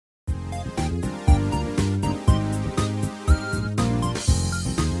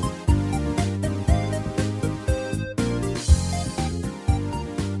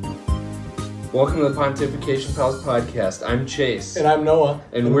Welcome to the Pontification Pals podcast. I'm Chase. And I'm Noah.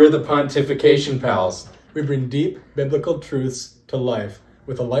 And we're the Pontification Pals. We bring deep biblical truths to life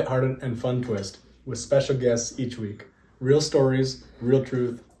with a lighthearted and fun twist, with special guests each week. Real stories, real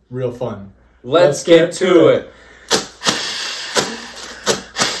truth, real fun. Let's get to it.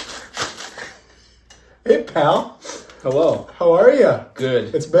 Hey, pal. Hello. How are you?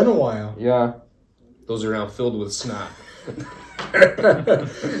 Good. It's been a while. Yeah. Those are now filled with snot.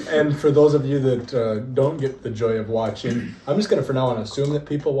 And for those of you that don't get the joy of watching, I'm just going to for now on assume that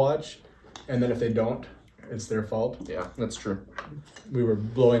people watch, and then if they don't, it's their fault. Yeah, that's true. We were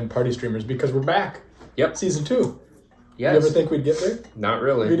blowing party streamers because we're back. Yep. Season 2. Yes. You ever think we'd get there? Not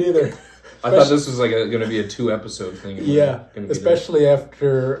really. Me neither. I thought this was like going to be a 2-episode thing. Yeah, especially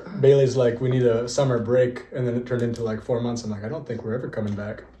after Bailey's like, we need a summer break, and then it turned into like 4 months. I'm like, I don't think we're ever coming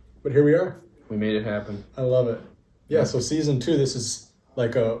back. But here we are. We made it happen. I love it. Yeah, so season 2, this is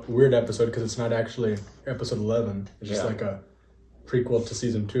like a weird episode because it's not actually episode 11. It's just like a prequel to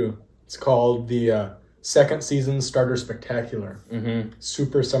season 2. It's called the second season Starter Spectacular. Mm-hmm.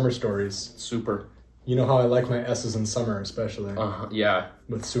 Super Summer Stories. Super. You know how I like my S's in summer, especially. Yeah.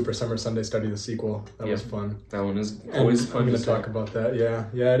 With Super Summer Sunday Study, the sequel. That was fun. That one is always fun. I'm going to talk about that.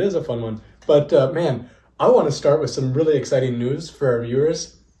 Yeah, it is a fun one. But man, I want to start with some really exciting news for our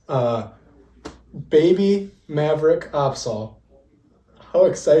viewers. Baby Maverick Opsal. How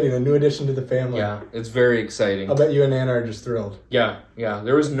exciting, a new addition to the family. Yeah, it's very exciting. I'll bet you and Anna are just thrilled. Yeah.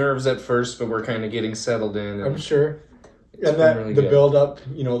 There was nerves at first, but we're kind of getting settled in. I'm sure. And that really the build up,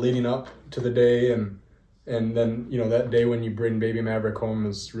 leading up to the day and then, that day when you bring Baby Maverick home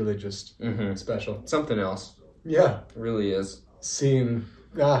is really just special. Something else. Yeah. It really is. Seeing,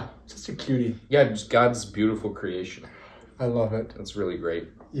 such a cutie. Yeah, just God's beautiful creation. I love it. It's really great.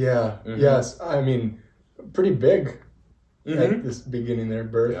 Yeah. Yes. I mean, pretty big at this beginning there,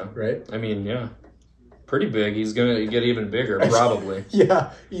 birth, right? I mean, yeah. Pretty big. He's going to get even bigger, probably.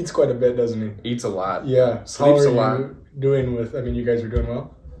 Yeah. Eats quite a bit, doesn't he? Eats a lot. Yeah. Sleeps a lot. You doing with, you guys are doing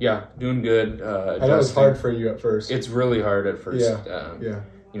well? Yeah, doing good. I know it was hard for you at first. It's really hard at first. Yeah.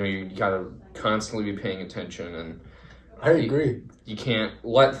 You got to constantly be paying attention, and I agree. You can't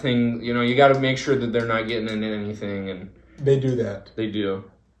let things, you got to make sure that they're not getting into anything, and they do that. They do.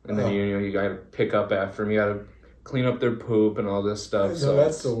 And then, you got to pick up after them. You got to clean up their poop and all this stuff. So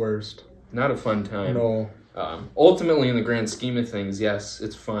that's the worst. Not a fun time. No. Ultimately, in the grand scheme of things, yes,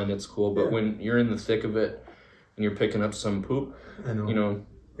 it's fun, it's cool. But when you're in the thick of it and you're picking up some poop, I know.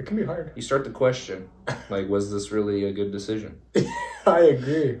 It can be hard. You start to question, like, was this really a good decision? I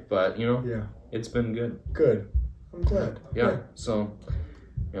agree. But, it's been good. Good. I'm glad. Yeah. So,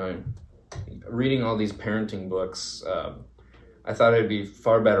 reading all these parenting books, I thought I'd be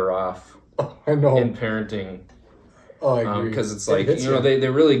far better off I know. in parenting. Oh, I agree. Because it's like, they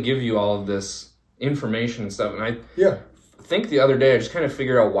really give you all of this information and stuff. And I think the other day I just kind of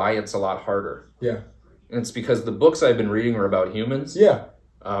figured out why it's a lot harder. Yeah. And it's because the books I've been reading are about humans. Yeah.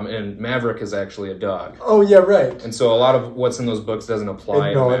 And Maverick is actually a dog. Oh, yeah, right. And so a lot of what's in those books doesn't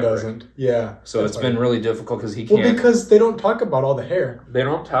apply to Maverick. No, it doesn't. Yeah. So it's been really difficult because he can't... Well, because they don't talk about all the hair. They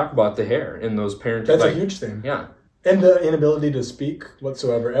don't talk about the hair in those parenting... That's a huge thing. Yeah. And the inability to speak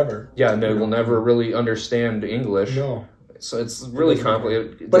whatsoever, ever. Yeah, and they will never really understand English. No. So it's really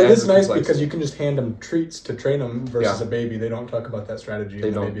complicated. But it is nice because you can just hand them treats to train them versus a baby. They don't talk about that strategy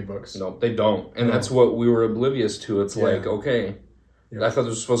in the baby books. No, they don't. And that's what we were oblivious to. It's like, okay, I thought this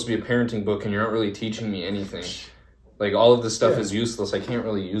was supposed to be a parenting book and you're not really teaching me anything. Like, all of this stuff is useless. I can't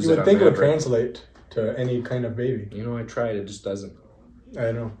really use it on You would think Maverick. it would translate to any kind of baby. I tried. It just doesn't.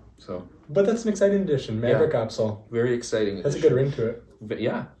 I know. So, but that's an exciting addition. Maverick Opsal. Very exciting. That's a good ring to it. But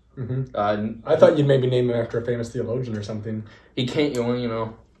yeah. Mm-hmm. I thought you'd maybe name him after a famous theologian or something. He can't,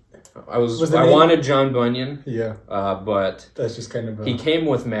 I wanted John Bunyan. Yeah. But that's just kind of he came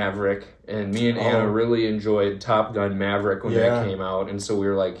with Maverick, and me and Anna really enjoyed Top Gun Maverick when that came out, and so we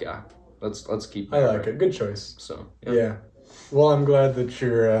were like, let's keep Maverick. I like it. Good choice. So yeah. Well, I'm glad that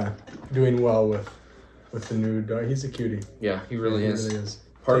you're doing well with the new dog. He's a cutie. Yeah, he really is. He really is.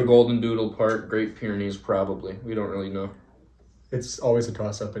 Part Golden Doodle, part Great Pyrenees, probably. We don't really know. It's always a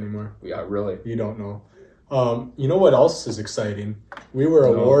toss-up anymore. Yeah, really. You don't know. You know what else is exciting? We were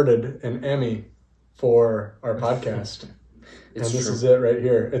awarded an Emmy for our podcast. And this is it right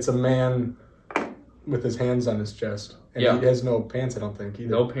here. It's a man with his hands on his chest. And he has no pants, I don't think,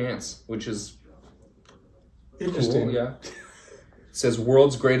 either. No pants, which is interesting. Cool, yeah. It says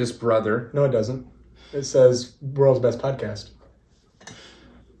World's Greatest Brother. No, it doesn't. It says World's Best Podcast.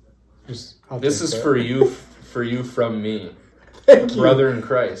 This is for you from me. Thank you. Brother in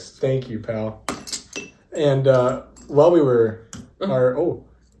Christ. Thank you, pal. And while we were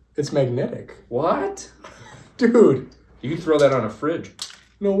It's magnetic. What? Dude. You can throw that on a fridge.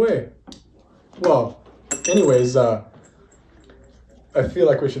 No way. Well, anyways, I feel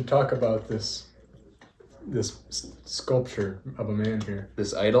like we should talk about this sculpture of a man here.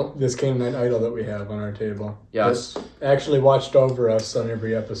 This idol? This Canaanite idol that we have on our table. Yes. That actually watched over us on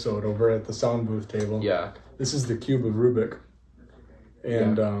every episode over at the sound booth table. Yeah. This is the cube of Rubik.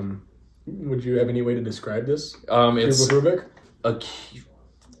 And would you have any way to describe this? It's cube of Rubik?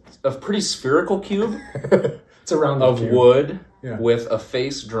 A pretty spherical cube. It's a round of cube. wood with a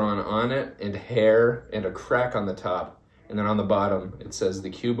face drawn on it and hair and a crack on the top. And then on the bottom, it says the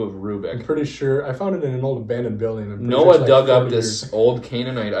cube of Rubik. I'm pretty sure I found it in an old abandoned building. Noah dug up this old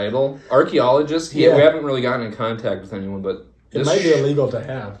Canaanite idol. Archaeologists, we haven't really gotten in contact with anyone, but it might be illegal to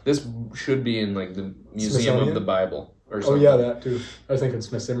have. This should be in like the Museum of the Bible or something. Oh yeah, that too. I was thinking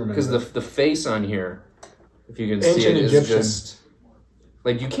Smith Zimmerman. Because the face on here, if you can Ancient see it, Egyptian. is just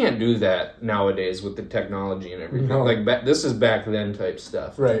like you can't do that nowadays with the technology and everything. No. Like this is back then type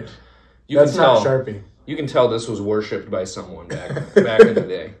stuff. Right. That's not Sharpie. You can tell this was worshipped by someone back in the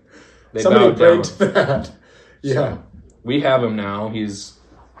day. They Somebody bowed down prayed to that. Yeah. So, we have him now. He's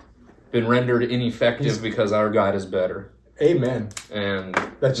been rendered ineffective because our God is better. Amen. And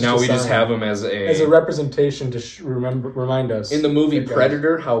That's now we just have him as a representation to remind us. In the movie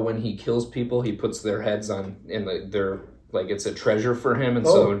Predator, how when he kills people, he puts their heads on they're like it's a treasure for him, and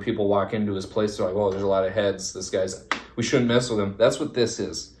so when people walk into his place, they're like, "Oh, there's a lot of heads. This guy's we shouldn't mess with him." That's what this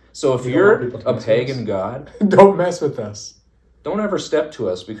is. So if you're a pagan god, don't mess with us. Don't ever step to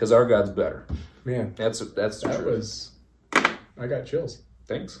us because our God's better. Man, that's the truth. I got chills.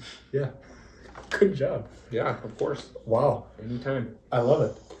 Thanks. Yeah. Good job. Yeah, of course. Wow. Anytime. I love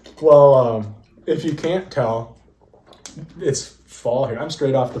it. Well, if you can't tell, it's fall here. I'm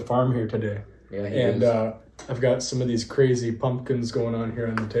straight off the farm here today. Yeah, he is. I've got some of these crazy pumpkins going on here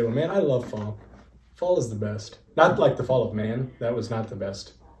on the table. Man, I love fall. Fall is the best. Not like the fall of man. That was not the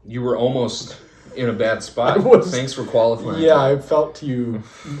best. You were almost in a bad spot. Thanks for qualifying. Yeah, I felt you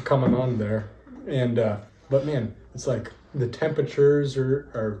coming on there. And but man, it's like the temperatures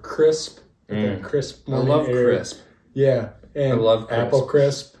are crisp. Crisp morning I love air. crisp. Yeah. And I love crisp. apple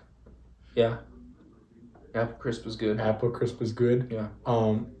crisp. Yeah. Apple crisp is good. Apple crisp is good. Yeah.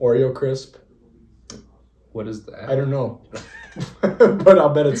 Oreo crisp. What is that? I don't know. But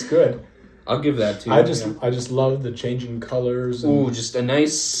I'll bet it's good. I'll give that to you. I just love the changing colors. Ooh, just a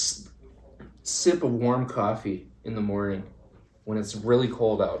nice sip of warm coffee in the morning when it's really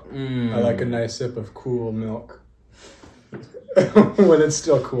cold out. I like a nice sip of cool milk. When it's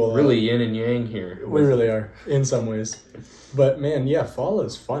still cool. Really yin and yang here. We really are, in some ways. But man, yeah, fall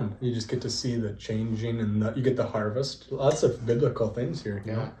is fun. You just get to see the changing and you get the harvest. Lots of biblical things here.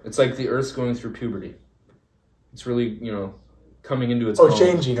 Yeah. It's like the earth's going through puberty. It's really, coming into its own.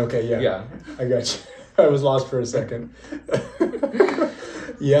 Changing. Okay, yeah. Yeah. I got you. I was lost for a second.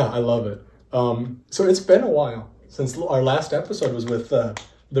 Yeah, I love it. So it's been a while since our last episode was with the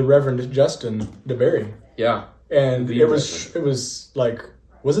Reverend Justin DeBerry. Yeah. And it was like,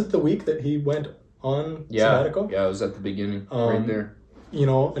 was it the week that he went on sabbatical? Yeah, it was at the beginning, right there.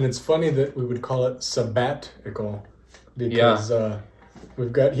 And it's funny that we would call it sabbatical because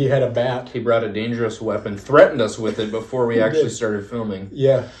he had a bat. He brought a dangerous weapon, threatened us with it before we actually started filming.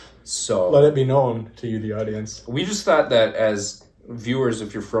 Yeah. So let it be known to you, the audience. We just thought that as viewers,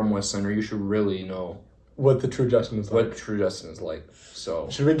 if you're from West Center, you should really know what the true Justin is like. So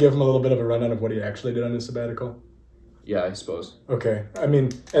should we give him a little bit of a rundown of what he actually did on his sabbatical? Yeah, I suppose. Okay. I mean,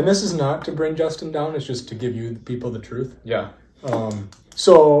 and this is not to bring Justin down, it's just to give you people the truth. Yeah.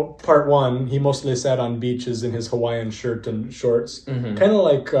 So part one, he mostly sat on beaches in his Hawaiian shirt and shorts. Mm-hmm. Kind of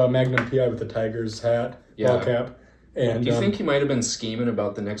like Magnum P.I. with the Tiger's hat, ball cap. And do you think he might have been scheming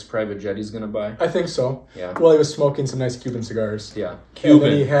about the next private jet he's going to buy? I think so. Yeah. Well, he was smoking some nice Cuban cigars. Yeah. Cuban.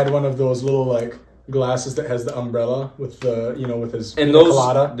 And then he had one of those little glasses that has the umbrella with the with his and those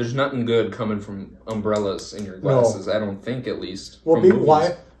colada. There's nothing good coming from umbrellas in your glasses. No. I don't think, at least. Well,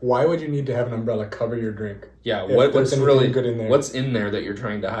 why would you need to have an umbrella cover your drink? Yeah. What's really good in there? What's in there that you're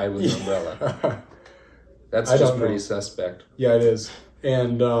trying to hide with an umbrella? That's just pretty suspect. Yeah, it is.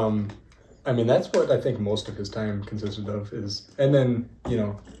 And I mean, that's what I think most of his time consisted of and then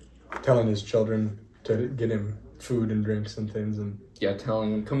telling his children to get him food and drinks and things and. Yeah,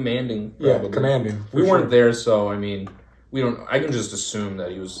 commanding. Probably. Yeah, commanding. We weren't there, so I mean, I can just assume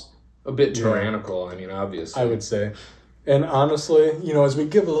that he was a bit tyrannical. I mean, obviously. I would say. And honestly, as we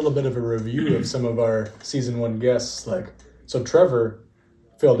give a little bit of a review of some of our season 1 guests, so Trevor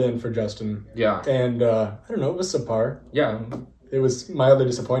filled in for Justin. Yeah. And I don't know, it was subpar. Yeah. It was mildly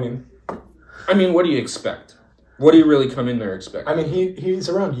disappointing. I mean, what do you expect? What do you really come in there expecting? I mean, he's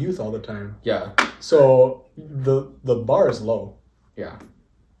around youth all the time. Yeah. So the bar is low. Yeah.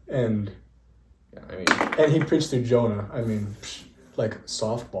 And I mean, and he preached through Jonah. I mean, like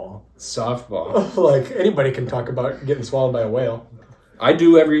softball. Softball. Like anybody can talk about getting swallowed by a whale. I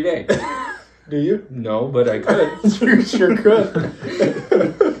do every day. Do you? No, but I could. You sure could.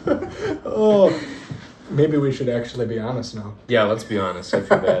 Oh, maybe we should actually be honest now. Yeah, let's be honest. I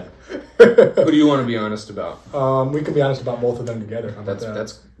feel bad. Who do you want to be honest about? We can be honest about both of them together. How about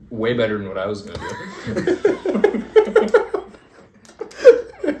That's way better than what I was going to do.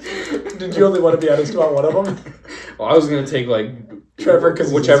 Did you only want to be honest about one of them? Well, I was going to take like Trevor,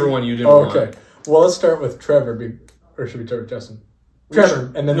 whichever one you didn't want. Okay. Well, let's start with Trevor, or should we start with Justin?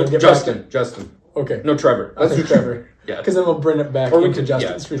 Trevor, and then we'll get Justin. back to... Justin. Okay. No, Trevor. I think Trevor. Yeah. Because then we'll bring it back into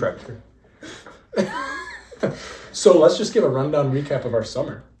Justin's. Yeah, Trevor. So let's just give a rundown recap of our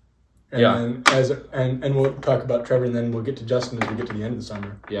summer. And yeah. Then and we'll talk about Trevor, and then we'll get to Justin as we get to the end of the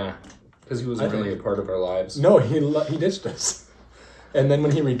summer. Yeah. Because he wasn't really a part of our lives. No, he ditched us. And then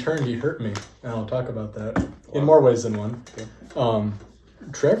when he returned, he hurt me. And I'll talk about that in more ways than one. Okay.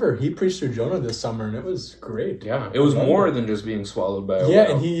 Trevor, he preached through Jonah this summer, and it was great. Yeah, it was more than just being swallowed by a whale.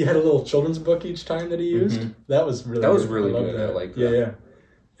 Yeah, and he had a little children's book each time that he used. Mm-hmm. That was really good. That. I like that. Yeah.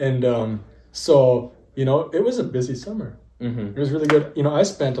 And so, it was a busy summer. Mm-hmm. It was really good. I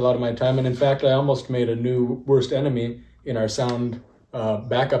spent a lot of my time, and in fact, I almost made a new worst enemy in our sound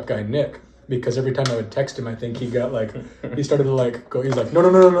backup guy, Nick. Because every time I would text him, I think he got he started to go, he's like, no.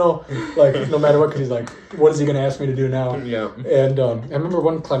 Like, no matter what, because he's like, what is he going to ask me to do now? Yeah. And I remember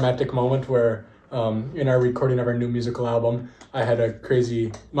one climactic moment where in our recording of our new musical album, I had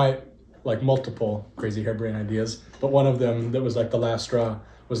multiple crazy harebrained ideas, but one of them that was the last straw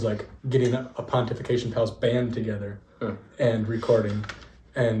was getting a Pontification Pals band together and recording.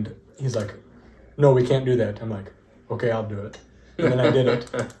 And he's like, no, we can't do that. I'm like, okay, I'll do it. And then I did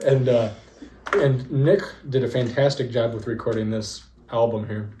it. And Nick did a fantastic job with recording this album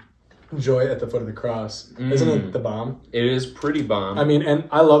here, Joy at the Foot of the Cross. Isn't it the bomb? It is pretty bomb. I mean, and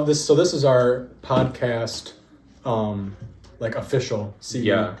I love this. So this is our podcast, official CD.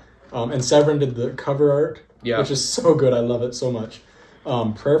 Yeah. And Severin did the cover art, which is so good. I love it so much.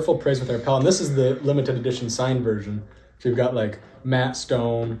 Prayerful Praise with Our Pal. And this is the limited edition signed version. So you've got Matt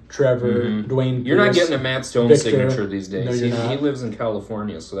Stone, Trevor, Dwayne Pierce, you're not getting a Matt Stone Victor. signature these days. No, you're not. He lives in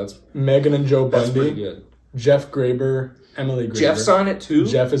California, so that's... Megan and Joe Bundy. That's pretty good. Jeff Graber, Emily Graber. Jeff's on it too?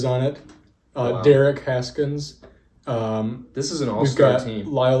 Jeff is on it. Wow. Derek Haskins. This is an all-star team. We've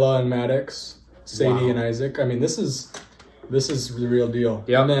got Lila and Maddox, Sadie and Isaac. I mean, this is the real deal.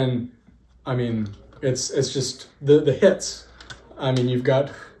 Yeah. And then, I mean, it's just the hits. I mean, you've got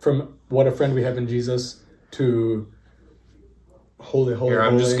from What a Friend We Have in Jesus to Holy, Holy, Here,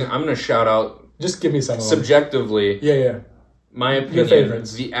 Holy. I'm gonna shout out. Just give me some of them. Subjectively. Yeah. My opinion. Your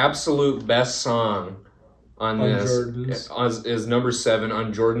favorites. The absolute best song on this is number 7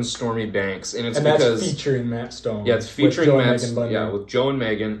 on Jordan's Stormy Banks, and because that's featuring Matt Stone. Yeah, it's featuring Matt. With Joe and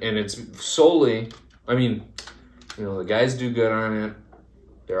Megan, and it's solely. I mean, the guys do good on it.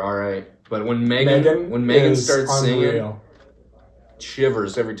 They're all right, but when Megan starts singing,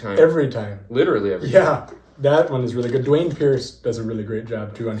 shivers every time. Every time. Literally every time. Yeah. That one is really good. Dwayne Pierce does a really great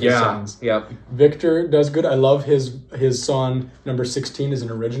job, too, on his songs. Yeah. Victor does good. I love his song, number 16, is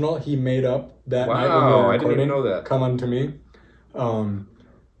an original. He made up that night when we were recording. I didn't even know that. Come Unto Me.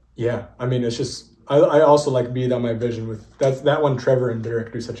 Yeah, I mean, it's just... I also like Be Thou My Vision. With that one, Trevor and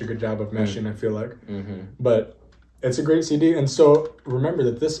Derek do such a good job of meshing, I feel like. Mm-hmm. But it's a great CD. And so, remember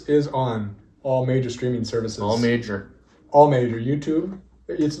that this is on all major streaming services. All major. YouTube.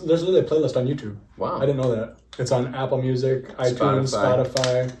 There's literally a playlist on YouTube. Wow. I didn't know that. It's on Apple Music, iTunes,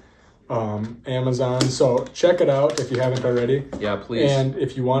 Spotify, Amazon. So check it out if you haven't already. Yeah, please. And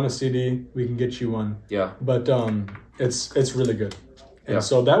if you want a CD, we can get you one. Yeah. But it's really good. And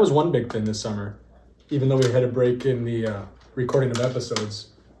so that was one big thing this summer. Even though we had a break in the recording of episodes,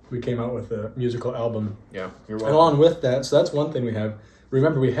 we came out with a musical album. Yeah, you're welcome. And along with that, so that's one thing we have.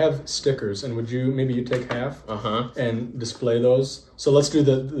 Remember, we have stickers, and maybe you take half and display those. So let's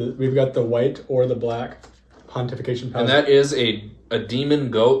do we've got the white or the black Pontification Pals. And that is a demon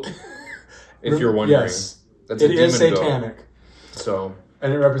goat, if you're wondering. Yes. It is satanic. Goat. So.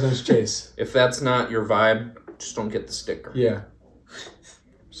 And it represents Chase. If that's not your vibe, just don't get the sticker. Yeah.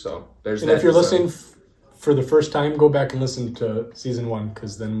 So, there's and that. And if you're listening for the first time, go back and listen to season 1,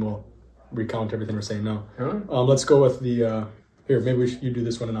 because then we'll recount everything we're saying now. Huh? Let's go with the... Here, maybe you do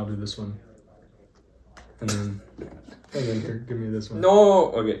this one and I'll do this one. And then here, give me this one.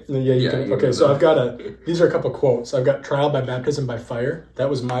 No, okay. Yeah, you can. Okay, so I've got these are a couple quotes. I've got trial by baptism by fire. That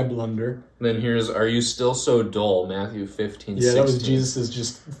was my blunder. Then here's, are you still so dull? Matthew 15, Yeah, 16. that was Jesus'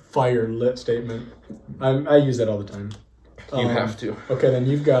 just fire lit statement. I use that all the time. You have to. Okay, then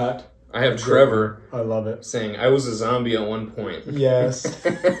you've got... I have Trevor. I love it. Saying, I was a zombie at one point. Yes.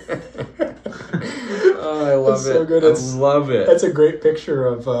 Oh, I love it. So good. I love it. That's a great picture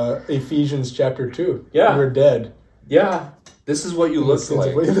of Ephesians chapter 2. Yeah. We're dead. Yeah. This is what you look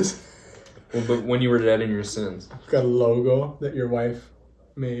like. Well, but when you were dead in your sins. We've got a logo that your wife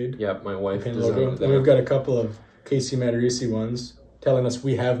made. Yep, my wife designed logo. that. And we've got a couple of Casey Matarisi ones telling us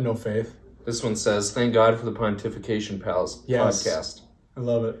we have no faith. This one says, thank God for the Pontification Pals podcast. I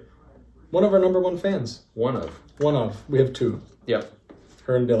love it. One of our number one fans. One of. We have two. Yep.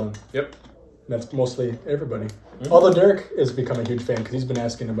 Her and Dylan. Yep. That's mostly everybody. Mm-hmm. Although Derek has become a huge fan because he's been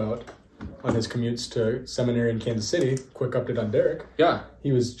asking about on his commutes to seminary in Kansas City. Quick update on Derek. Yeah.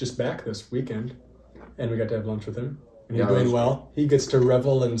 He was just back this weekend, and we got to have lunch with him. And he's doing well. He gets to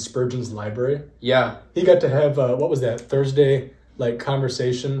revel in Spurgeon's library. Yeah. He got to have, what was that, Thursday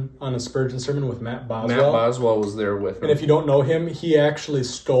conversation on a Spurgeon sermon with Matt Boswell. Matt Boswell was there with him. And if you don't know him, he actually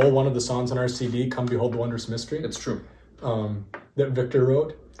stole one of the songs on our CD, Come Behold the Wondrous Mystery. It's true. That Victor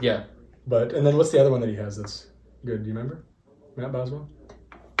wrote. Yeah. And then what's the other one that he has that's good? Do you remember? Matt Boswell?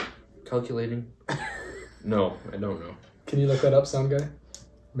 Calculating? No, I don't know. Can you look that up, sound guy?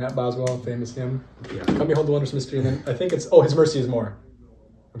 Matt Boswell, famous hymn. Yeah. Come Behold the Wondrous Mystery. And then I think it's, His Mercy is More.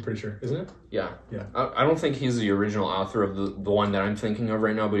 I'm pretty sure, isn't it? Yeah. Yeah. I don't think he's the original author of the one that I'm thinking of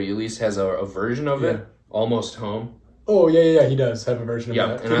right now, but he at least has a version of it. Almost Home. Oh, yeah. He does have a version of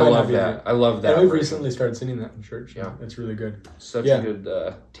that. Yeah, and I love that. I love that. And we've recently started singing that in church. Yeah. It's really good. Such a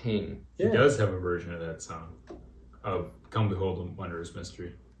good ting. Yeah. He does have a version of that song, of Come Behold the Wondrous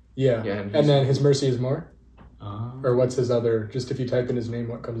Mystery. Yeah. And then His Mercy is More? Or what's his other, just if you type in his name,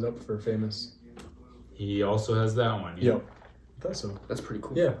 what comes up for famous? He also has that one. Yeah. Yep. I thought so. That's pretty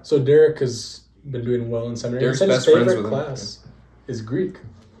cool. Yeah. So Derek has been doing well in seminary. Derek's his favorite with class is Greek,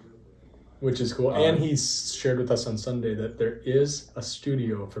 which is cool. And he shared with us on Sunday that there is a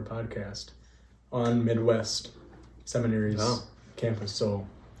studio for podcast on Midwest Seminary's campus. So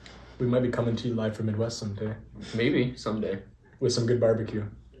we might be coming to you live from Midwest someday. Maybe someday. With some good barbecue.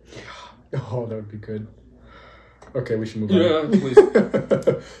 Yeah. Oh, that would be good. Okay, we should move on. Yeah,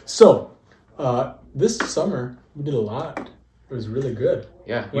 please. So, this summer, we did a lot. It was really good.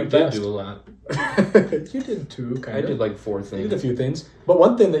 Yeah, you did do a lot. You did too, kind of. I did like 4 things. You did a few things. But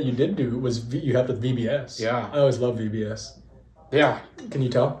one thing that you did do was you helped with VBS. Yeah. I always love VBS. Yeah. Can you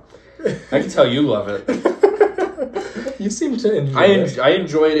tell? I can tell you love it. You seem to enjoy it. I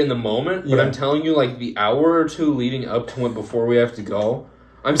enjoy it in the moment, but I'm telling you, like, the hour or two leading up to it before we have to go,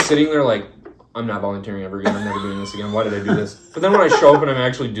 I'm sitting there like, I'm not volunteering ever again. I'm never doing this again. Why did I do this? But then when I show up and I'm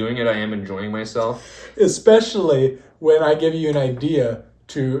actually doing it, I am enjoying myself. Especially when I give you an idea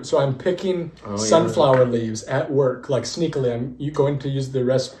so I'm picking sunflower leaves at work, like sneakily. I'm going to use the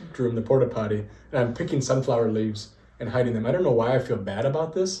restroom, the porta potty, and I'm picking sunflower leaves and hiding them. I don't know why I feel bad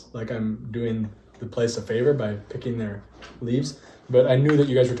about this. Like I'm doing the place a favor by picking their leaves. But I knew that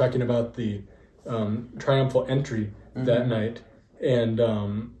you guys were talking about the triumphal entry that night.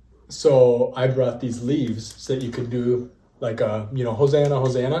 And so I brought these leaves so that you could do like Hosanna,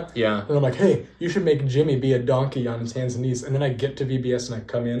 Hosanna. Yeah. And I'm like, hey, you should make Jimmy be a donkey on his hands and knees. And then I get to VBS and I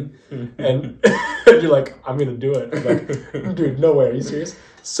come in and you're like, I'm going to do it. I'm like, dude, no way. Are you serious?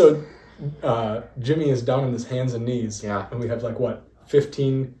 So Jimmy is down on his hands and knees. Yeah. And we have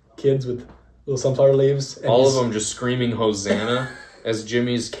 15 kids with little sunflower leaves. And all of them just screaming Hosanna as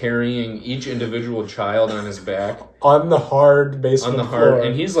Jimmy's carrying each individual child on his back. On the hard basement floor.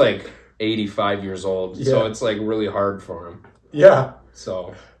 And he's like 85 years old, so it's like really hard for him. Yeah.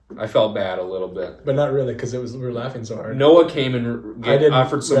 So I felt bad a little bit. But not really, because we were laughing so hard. Noah came and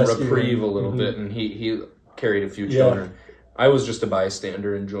offered some reprieve a little bit, and he carried a few children. I was just a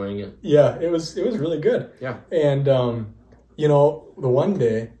bystander enjoying it. Yeah, it was really good. Yeah. And, the one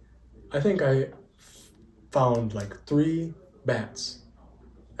day, I think I found 3 bats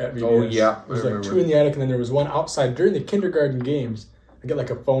at VBS. Oh, yeah. There was 2 in the attic, and then there was one outside during the kindergarten games. I get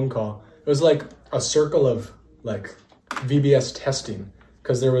a phone call. It was like a circle of VBS testing.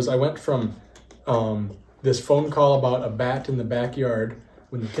 Because I went from this phone call about a bat in the backyard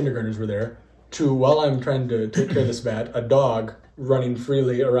when the kindergartners were there to, while I'm trying to take care of this bat, a dog running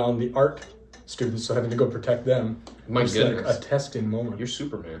freely around the art students, so having to go protect them. My goodness. Like a testing moment. You're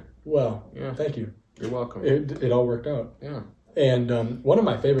Superman. Well, thank you. You're welcome. It all worked out. Yeah. And one of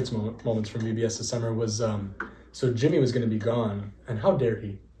my favorites moments from VBS this summer was, so Jimmy was going to be gone, and how dare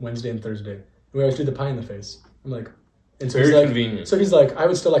he, Wednesday and Thursday. We always do the pie in the face. I'm like, and so Very he's like, convenient. So he's like, I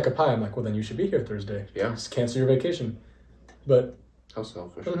would still like a pie. I'm like, well, then you should be here Thursday. Yeah. Just cancel your vacation. But How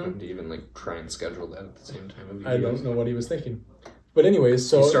selfish of him to even like try and schedule that at the same time of I don't know what he was thinking. But anyways,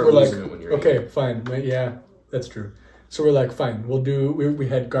 so You start we're like, losing it when you're okay, fine. Yeah, that's true. So we're like, fine, we'll do, we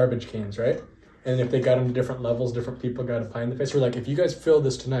had garbage cans, right? And if they got them to different levels, different people got a pie in the face. We're like, if you guys fill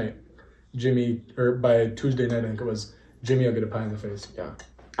this tonight, Jimmy, or by Tuesday night, I think it was, Jimmy will get a pie in the face. Yeah.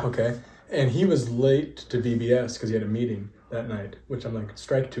 Okay. And he was late to VBS because he had a meeting that night, which I'm like,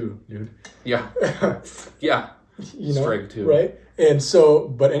 strike two, dude. Yeah. Yeah. You know, strike two. Right? And so,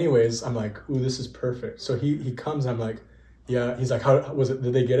 but anyways, I'm like, ooh, this is perfect. So he comes, I'm like, yeah. He's like, how was it?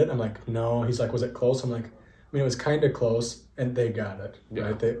 Did they get it? I'm like, no. He's like, was it close? I'm like, I mean, it was kind of close, and they got it. Yeah,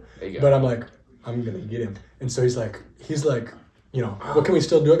 right? they got but it. I'm like, I'm gonna get him. And so he's like, you know, what can we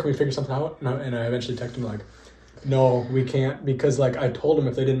still do? It? Can we figure something out? And I eventually texted him like, no, we can't, because like I told him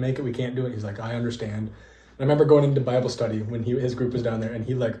if they didn't make it, we can't do it. He's like, I understand. And I remember going into Bible study when his group was down there, and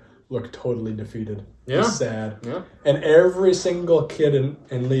he like looked totally defeated. Yeah. He's sad. Yeah. And every single kid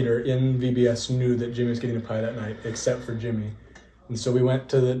and leader in VBS knew that Jimmy was getting a pie that night, except for Jimmy. And so we went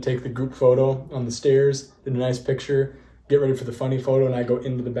to take the group photo on the stairs, did a nice picture, get ready for the funny photo, and I go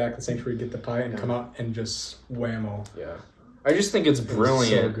into the back of the sanctuary, get the pie, and come out and just whammo. Yeah. I just think it's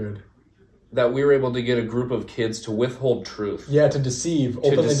brilliant So good. that we were able to get a group of kids to withhold truth. Yeah, to deceive,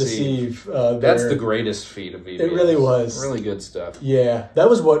 openly deceive. That's the greatest feat of VBS. It really was. Really good stuff. Yeah, that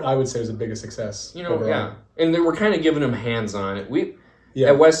was what I would say was the biggest success. You know, overall. yeah. And we're kind of giving them hands-on. Yeah.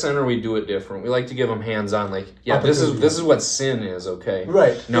 At West Center, we do it different. We like to give them hands-on, like, yeah, this is what sin is, okay?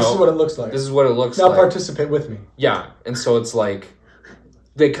 Right. No, this is what it looks like. This is what it looks now like. participate with me. Yeah, and so it's like,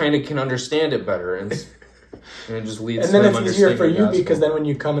 they kind of can understand it better, and it just leads And to then them it's easier for understanding the you gospel. because then when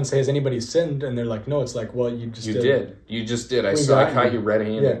you come and say, has anybody sinned? And they're like, no, it's like, well, you just You did. did. You just did. I got caught you. you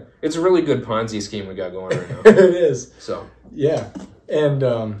red-handed. Yeah. It's a really good Ponzi scheme we got going right now. It is. So, Yeah. And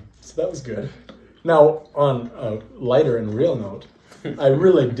so that was good. Now, on a lighter and real note, I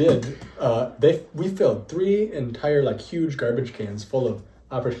really did. We filled 3 entire, like, huge garbage cans full of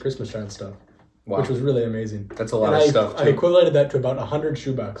Operation Christmas Child stuff, wow. which was really amazing. That's a lot of stuff, too. I equated that to about 100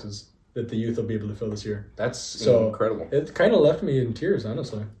 shoeboxes that the youth will be able to fill this year. That's So incredible. It kind of left me in tears,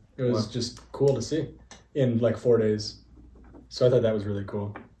 honestly. It was Wow. just cool to see in like 4 days. So I thought that was really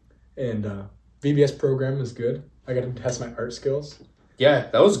cool. And VBS program is good. I got to test my art skills. Yeah,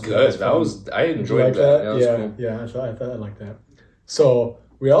 that was good. I Did you enjoyed like that. That was yeah, cool. yeah. I thought I liked that. So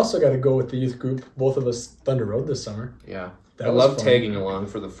we also got to go with the youth group. Both of us Thunder Road this summer. Yeah. That I was love fun. tagging along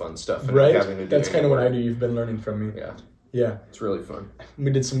for the fun stuff and Right? not having to do That's kind of what I anymore. do. You've been learning from me. Yeah, Yeah. it's really fun. We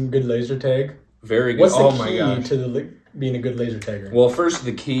did some good laser tag. Very good. What's the Oh key my gosh. to being a good laser tagger? Well, first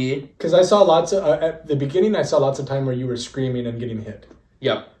the key. Because I saw lots of at the beginning. I saw lots of time where you were screaming and getting hit.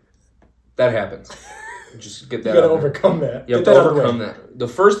 Yep. That happens. Just get that You got to out there. overcome that. You have Get to that out of the overcome way. that. The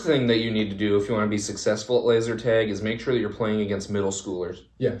first thing that you need to do if you want to be successful at laser tag is make sure that you're playing against middle schoolers.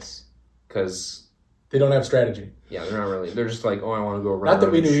 Yes. Because, They don't have strategy. yeah, they're not really. They're just like, oh, I want to go around Not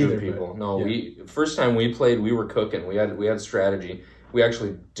that we and do shoot either, people. but, No, yeah. first time we played, we were cooking. We had strategy. We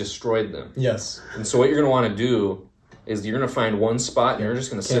actually destroyed them. Yes. And so what you're going to want to do is you're going to find one spot and you're just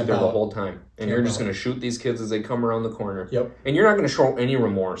going to sit Camp there the out. whole time. And you're just going to shoot these kids as they come around the corner. Yep. And you're not going to show any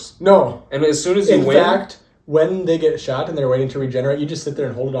remorse. No. And as soon as you In win, fact, when they get shot and they're waiting to regenerate, you just sit there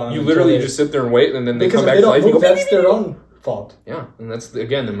and hold it on. you until literally they- just sit there and wait, and then they because come if back they to life. don't And you move, go, that's their own fault. yeah, and that's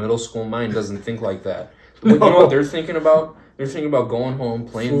again the middle school mind doesn't think like that. But you know what they're thinking about? They're thinking about going home,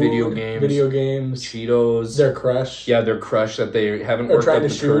 playing video games, Cheetos. Their crush. Yeah, their crush that they haven't Or worked trying up to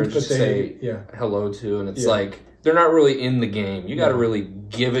the shoot, courage but to say yeah. hello to, and it's Yeah. like they're not really in the game. You got to really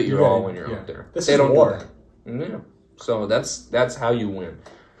give it your You all gotta- when you're yeah. out there. This they is don't war. do that. Yeah. So that's how you win.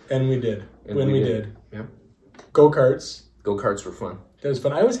 And we did. And when we we did. did. Yeah. Go-karts. Go-karts were fun. That was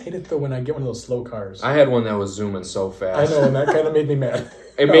fun. I always hate it, though, when I get one of those slow cars. I had one that was zooming so fast. I know, and that kind of made me mad.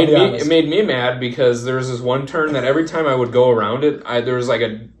 It made me mad because there was this one turn that every time I would go around it, there was like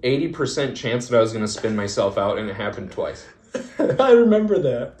a 80% chance that I was going to spin myself out, and it happened twice. I remember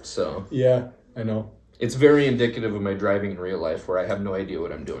that. So Yeah, I know. it's very indicative of my driving in real life, where I have no idea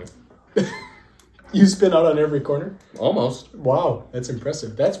what I'm doing. You spin out on every corner? Almost. Wow, that's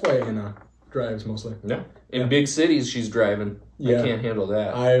impressive. That's why Anna drives mostly. Yeah. In Yeah. big cities, she's driving. Yeah. I can't handle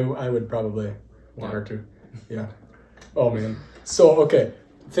that. I would probably want her to. Yeah. Oh, man. So, okay.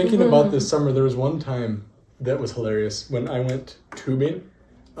 Thinking about this summer, there was one time that was hilarious when I went tubing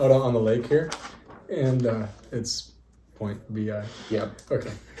out on the lake here. And it's Point BI. Yeah.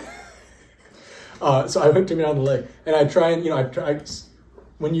 Okay. So I went tubing on the lake. And I try and,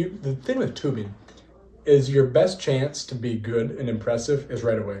 the thing with tubing is your best chance to be good and impressive is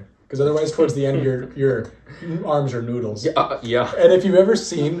right away. because otherwise towards the end your arms are noodles. Yeah. And have you ever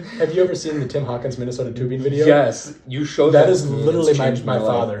seen the Tim Hawkins Minnesota tubing video? Yes, you showed that. That is literally my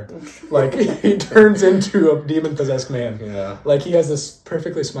father. Like, he turns into a demon possessed man. Yeah. Like, he has this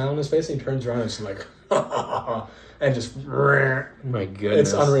perfectly smile on his face, and he turns around and it's like, and just. My goodness.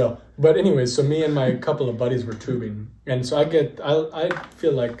 It's unreal. But anyways, so me and my couple of buddies were tubing, and so I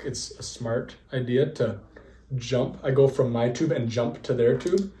feel like it's a smart idea to jump. I go from my tube and jump to their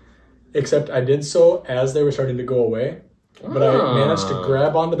tube, except I did so as they were starting to go away. But I managed to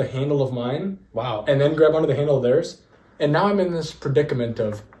grab onto the handle of mine. Wow. And then grab onto the handle of theirs. And now I'm in this predicament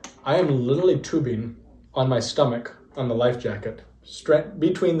of I am literally tubing on my stomach on the life jacket,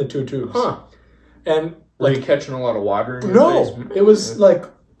 between the two tubes. Huh. And were you catching a lot of water in your face? No, it was like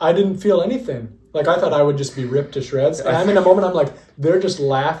I didn't feel anything. Like, I thought I would just be ripped to shreds. And I'm in a moment, I'm like, they're just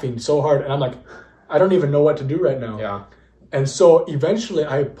laughing so hard. And I'm like, I don't even know what to do right now. Yeah. And so eventually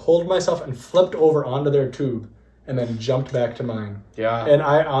I pulled myself and flipped over onto their tube and then jumped back to mine. Yeah. And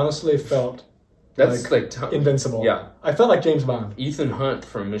I honestly felt invincible. Yeah. I felt like James Bond. Ethan Hunt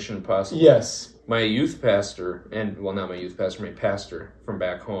from Mission Impossible. Yes. My youth pastor, not my youth pastor, my pastor from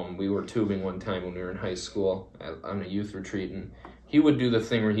back home, we were tubing one time when we were in high school on a youth retreat, and he would do the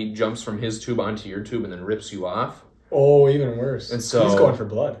thing where he jumps from his tube onto your tube and then rips you off. Oh, even worse. And so he's going for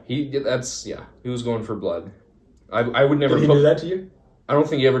blood. He was going for blood. I would never. Did he do that to you? I don't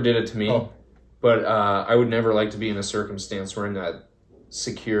think he ever did it to me. Oh. But I would never like to be in a circumstance where I'm not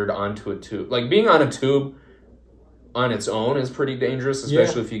secured onto a tube. Like, being on a tube on its own is pretty dangerous,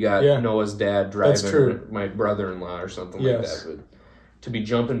 especially if you got Noah's dad driving, my brother-in-law or something like that. But to be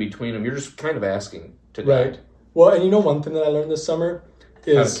jumping between them, you're just kind of asking to die. Right. Well, and you know one thing that I learned this summer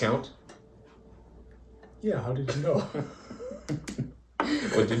is... How to count? Yeah, how did you know?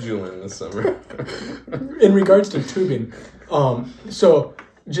 What did you learn this summer? In regards to tubing, so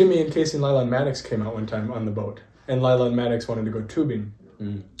Jimmy and Casey and Lila and Maddox came out one time on the boat, and Lila and Maddox wanted to go tubing.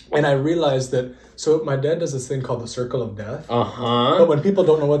 And I realized that, so my dad does this thing called the circle of death. But when people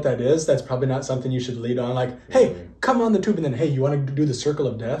don't know what that is, that's probably not something you should lead on. Like, hey, come on the tube, and then, hey, you want to do the circle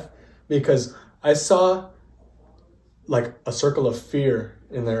of death? Because I saw, like, a circle of fear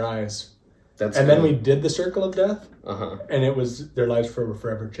in their eyes. Then we did the circle of death, and it was, their lives were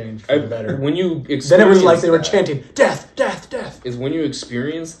forever changed for the better. When you then it was like they were chanting, death, death, death. Is when you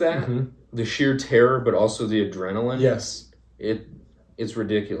experience that, the sheer terror, but also the adrenaline. Yes. It's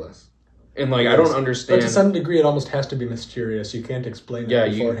ridiculous. And, like, I don't understand. But to some degree, it almost has to be mysterious. You can't explain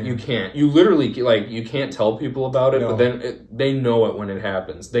it beforehand. you can't. You literally, like, you can't tell people about it, but then they know it when it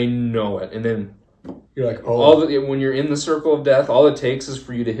happens. They know it. And then you're like, oh. When you're in the circle of death, all it takes is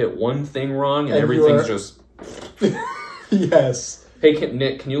for you to hit one thing wrong, and everything's just... Yes. Hey,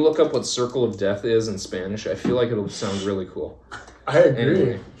 Nick, can you look up what circle of death is in Spanish? I feel like it'll sound really cool. I agree.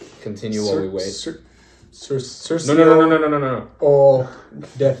 Anyway, continue while we wait. No. Oh,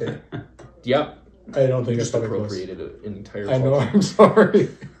 death. Yep. I don't think just it's appropriated an entire I know, I'm sorry.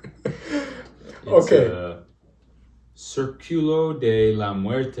 Okay. Círculo de la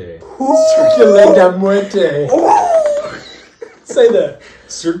Muerte. Círculo de la Muerte. Say that.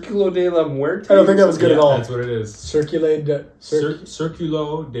 Círculo de la Muerte? I don't think that was good at all. That's what it is. Círculo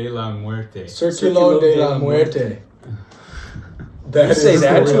de la Muerte. Círculo de la Muerte. You say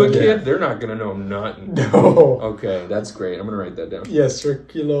that to a kid, they're not going to know nothing. No. Okay, that's great. I'm going to write that down. Yes,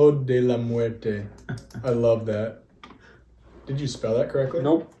 Círculo de la Muerte. I love that. Did you spell that correctly?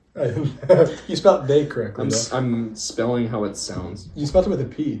 Nope. You spelled "de" correctly. I'm spelling how it sounds. You spelled it with a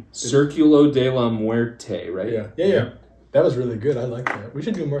P. Círculo de la Muerte, right? Yeah. That was really good. I like that. We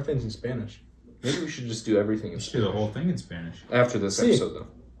should do more things in Spanish. Maybe we should just do everything in Spanish. Do the whole thing in Spanish. After this episode, though.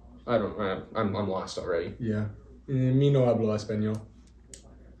 I'm lost already. Yeah. Mi no hablo español.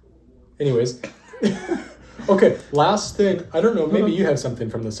 Anyways. Okay, last thing. I don't know, maybe you have something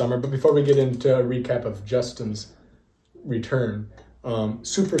from the summer, but before we get into a recap of Justin's return,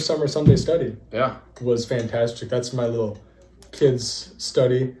 Super Summer Sunday Study was fantastic. That's my little kids'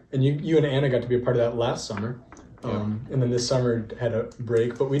 study. And you and Anna got to be a part of that last summer. And then this summer had a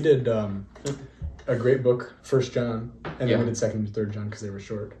break. But we did a great book, 1 John, and then we did 2nd and 3rd John because they were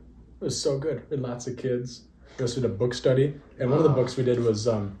short. It was so good. We had lots of kids. We also did a book study. And one of the books we did was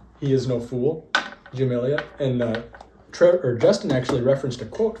He Is No Fool, Jim Elliot. And Justin actually referenced a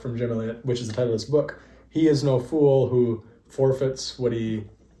quote from Jim Elliot, which is the title of this book. He is no fool who forfeits what he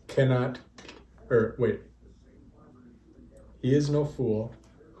cannot... He is no fool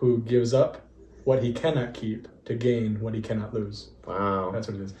who gives up what he cannot keep to gain what he cannot lose. Wow. That's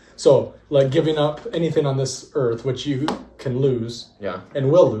what it is. So, like giving up anything on this earth which you can lose and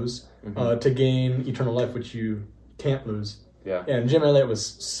will lose to gain eternal life which you can't lose. Yeah. And Jim Elliot was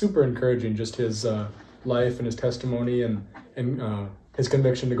super encouraging, just his life and his testimony and his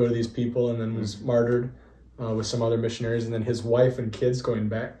conviction to go to these people, and then was martyred with some other missionaries, and then his wife and kids going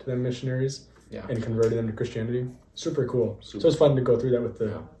back to them missionaries and converting them to Christianity. Super cool. So it was fun to go through that with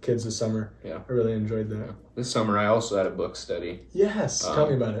the kids this summer. Yeah. I really enjoyed that. Yeah. This summer I also had a book study. Yes. Tell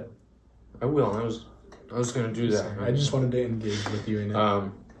me about it. I will. I was going to do that. I just wanted to engage with you in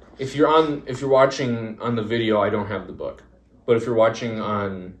it. If you're watching on the video, I don't have the book. But if you're watching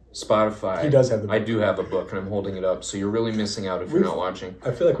on Spotify, he does have the book. I do have a book, and I'm holding it up. So you're really missing out if you're not watching.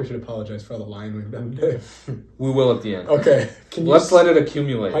 I feel like we should apologize for all the lying we've done today. We will at the end. Okay. Let's let it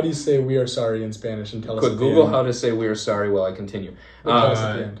accumulate. How do you say "we are sorry" in Spanish, and tell us? Google how to say "we are sorry" while I continue. Tell us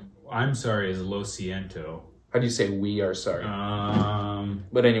at the end. I'm sorry is lo siento. How do you say "we are sorry"?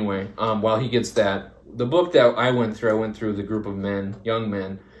 But anyway, while he gets that, the book that I went through the group of young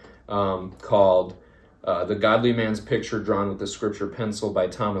men, called The Godly Man's Picture Drawn with the Scripture Pencil by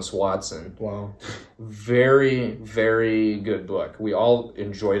Thomas Watson. Wow. Very, very good book. We all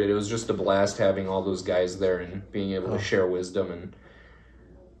enjoyed it. It was just a blast having all those guys there and being able to share wisdom. And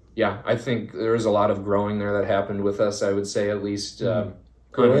yeah, I think there was a lot of growing there that happened with us, I would say, at least.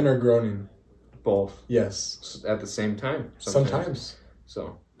 Growing or groaning? Both. Yes. At the same time. Sometimes.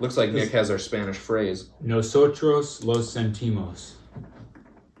 So, looks like Nick has our Spanish phrase. Nosotros los sentimos.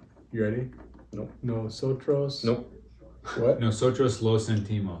 You ready? Nope. Nosotros. Nope. What? Nosotros los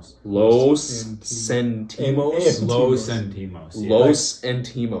sentimos. Los sentimos. Los sentimos. Yeah. Los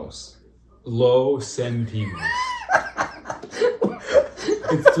sentimos. Los sentimos.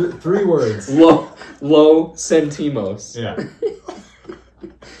 It's 3 words. Lo sentimos. Yeah.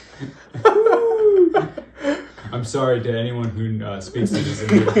 I'm sorry to anyone who speaks this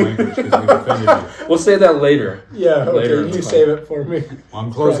English language because we've offended you. We'll say that later. Yeah, later okay, you save it for me. Well,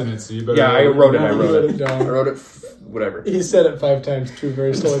 I'm closing it, so you better... Yeah, I wrote it. I wrote it. Whatever. He said it 5 times too,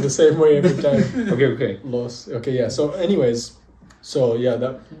 very slowly, the same way every time. Okay. Okay, yeah. So anyways,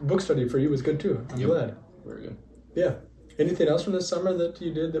 that book study for you was good too. I'm glad. Very good. Yeah. Anything else from this summer that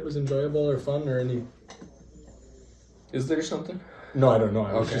you did that was enjoyable or fun or any... Is there something? No, I don't know.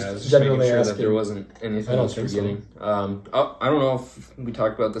 I was just generally making sure that there wasn't anything else forgetting. So. I don't know if we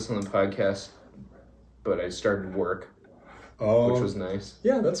talked about this on the podcast, but I started work, which was nice.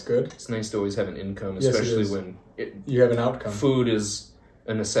 Yeah, that's good. It's nice to always have an income, especially when you have an outcome. Food is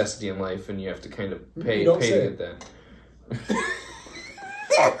a necessity in life, and you have to kind of pay to get that.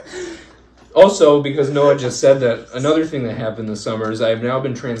 Also, because Noah just said that, another thing that happened this summer is I have now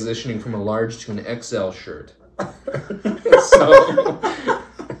been transitioning from a large to an XL shirt. So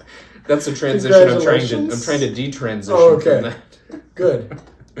that's a transition I'm trying to detransition from that. Good.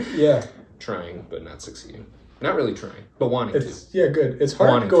 Yeah. Trying, but not succeeding. Not really trying, but wanting to. Yeah, good. It's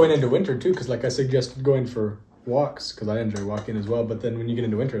hard going into winter too, because like I suggested going for walks, because I enjoy walking as well, but then when you get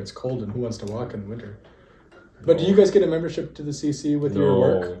into winter, it's cold, and who wants to walk in the winter? But do you guys get a membership to the CC with your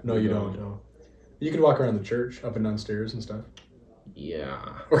work? No, you don't. No. You can walk around the church, up and down stairs and stuff. Yeah.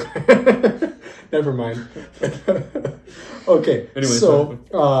 Okay. Never mind. Okay. Anyway, so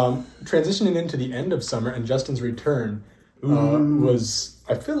transitioning into the end of summer and Justin's return was,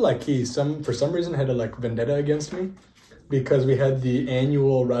 I feel like he for some reason had a vendetta against me because we had the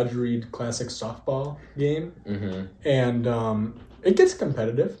annual Roger Reed Classic softball game, and it gets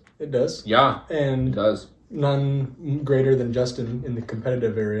competitive. It does. Yeah. And it does. None greater than Justin in the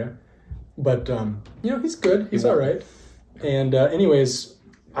competitive area, but he's good. He's all right. And anyways,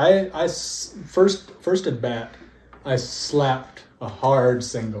 I first at bat, I slapped a hard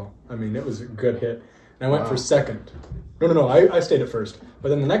single. I mean, it was a good hit. And I went for second. No, I stayed at first. But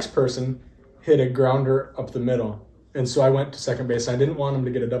then the next person hit a grounder up the middle. And so I went to second base. I didn't want him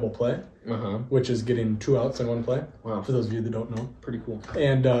to get a double play, which is getting 2 outs in 1 play, for those of you that don't know. Pretty cool.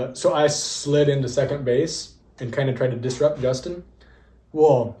 And so I slid into second base and kind of tried to disrupt Justin.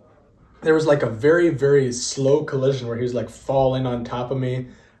 Well, there was a very, very slow collision where he was falling on top of me,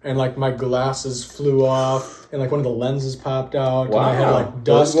 and my glasses flew off, and one of the lenses popped out. Wow. And I had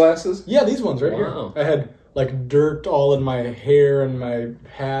dust. Those glasses? Yeah, these ones right here. I had dirt all in my hair and my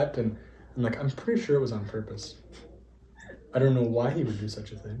hat, and I'm pretty sure it was on purpose. I don't know why he would do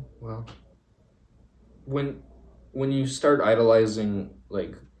such a thing. Well, when you start idolizing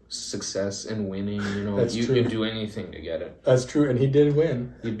success and winning, you'd do anything to get it. That's true, and he did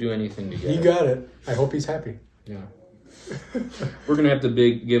win. You'd do anything to get it. He got it. I hope he's happy. Yeah. We're gonna have to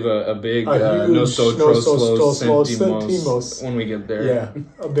give a big nosotros los sentimos when we get there. Yeah,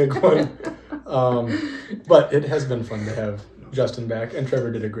 a big one. But it has been fun to have Justin back, and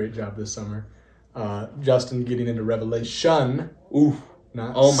Trevor did a great job this summer. Justin getting into Revelation. Ooh.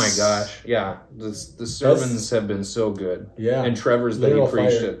 Not Oh my gosh, yeah. The sermons have been so good. Yeah. And Trevor's that he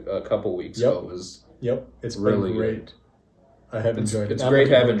preached it a couple weeks ago was it's really been great. good. I have enjoyed it. It's great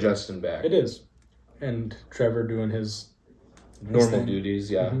having Justin back. It is. And Trevor doing his normal duties,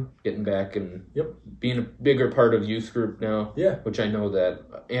 getting back and being a bigger part of youth group now. Yeah. Which I know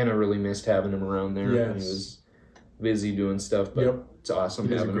that Anna really missed having him around there. Yes. And he was busy doing stuff, but it's awesome.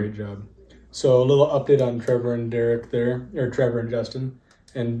 He does a great job. So a little update on Trevor and Derek there, or Trevor and Justin.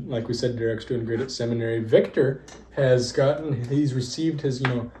 And like we said, Derek's doing great at seminary. Victor he's received his,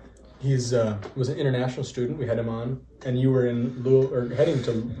 he's was an international student. We had him on, and you were in heading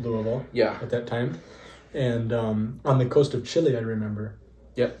to Louisville. Yeah. At that time, and on the coast of Chile, I remember.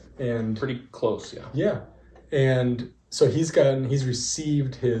 Yep. And pretty close, yeah. Yeah, and so he's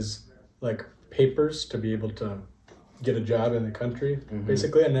received his papers to be able to get a job in the country,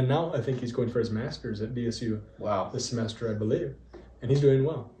 basically, and then now I think he's going for his master's at DSU. Wow. This semester, I believe, and he's doing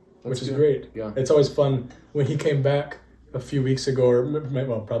well, which is good. great. Yeah. It's always fun when he came back a few weeks ago, or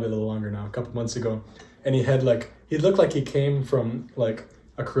probably a little longer now, a couple months ago, and he had he looked like he came from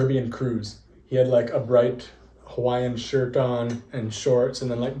a Caribbean cruise. He had a bright Hawaiian shirt on and shorts, and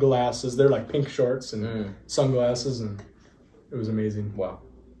then glasses. They're pink shorts and sunglasses, and it was amazing. Wow.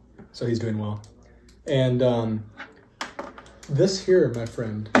 So he's doing well. And this here, my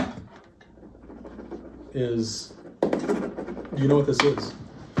friend, is... Do you know what this is?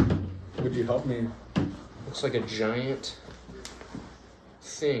 Would you help me? Looks like a giant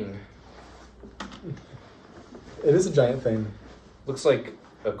thing. It is a giant thing. Looks like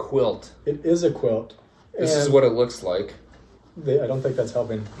a quilt. It is a quilt. This is what it looks like. I don't think that's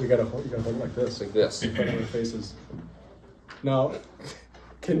helping. You gotta hold it like this. Like this. In front of our faces. Now,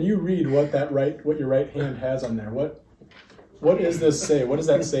 can you read what your right hand has on there? What does this say? What does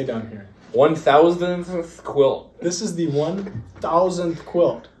that say down here? 1,000th quilt. This is the 1,000th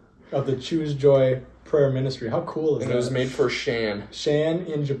quilt of the Choose Joy Prayer Ministry. How cool is that? It was made for Shan. Shan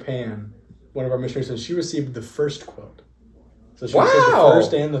in Japan, one of our missionaries, says she received the first quilt. So she wow! received the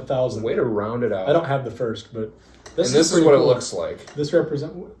first and the 1,000th. Way to round it out. I don't have the first, but this is what cool. It looks like. This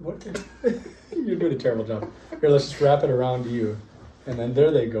represents what? You're doing a terrible job. Here, let's just wrap it around you, and then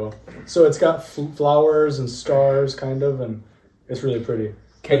there they go. So it's got flowers and stars, kind of, and it's really pretty.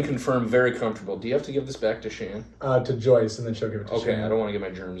 Can confirm, very comfortable. Do you have to give this back to Shan? To Joyce, and then she'll give it to Shan. Okay, I don't want to get my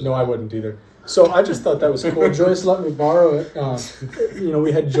germs. No, I wouldn't either. So I just thought that was cool. Joyce let me borrow it.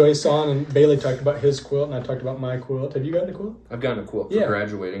 We had Joyce on, and Bailey talked about his quilt, and I talked about my quilt. Have you gotten a quilt? I've gotten a quilt for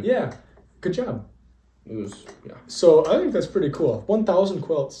graduating. Yeah, good job. It was, So I think that's pretty cool. 1,000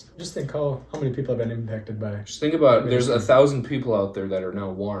 quilts. Just think how many people have been impacted by it. Just think about it. There's 1,000 people out there that are now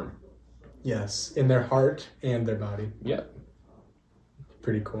warm. Yes, in their heart and their body. Yeah.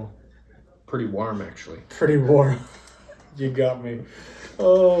 Pretty cool. Pretty warm, actually. Pretty warm. You got me.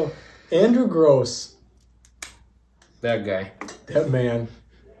 Oh, Andrew Gross. That guy. That man.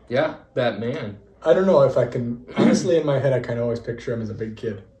 Yeah, that man. I don't know if I can... Honestly, in my head, I kind of always picture him as a big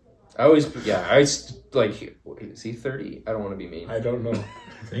kid. Is he 30? I don't want to be mean. I don't know.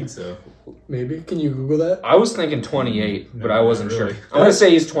 I think so. Maybe. Can you Google that? I was thinking 28, but I wasn't sure. I'm going to say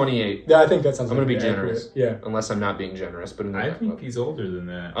he's 28. Yeah, I think that sounds I'm going to be accurate. generous. Yeah. Unless I'm not being generous. But I think he's older than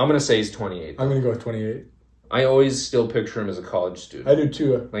that. I'm going to say he's 28. I'm going to go with 28. I always still picture him as a college student. I do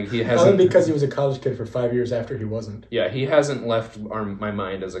too. He hasn't... Only because he was a college kid for 5 years after he wasn't. Yeah, he hasn't left my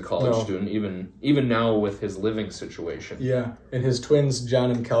mind as a college student, even now with his living situation. Yeah, and his twins,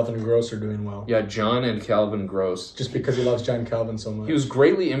 John and Calvin Gross, are doing well. Yeah, John and Calvin Gross. Just because he loves John Calvin so much. He was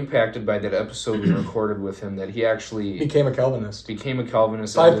greatly impacted by that episode we recorded with him that he actually... Became a Calvinist.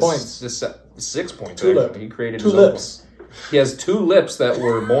 5 points. 6 points, Two actually. He created two his lips. own. He has 2 lips that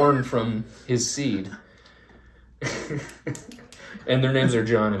were born from his seed. And their names are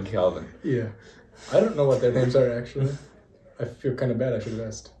John and Calvin. Yeah. I don't know what their names are, actually. I feel kind of bad. I should have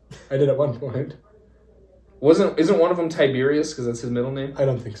asked. I did at one point. Isn't one of them Tiberius because that's his middle name? I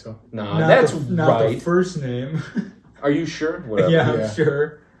don't think so. Nah, that's right. Not the first name. Are you sure? Whatever. Yeah, I'm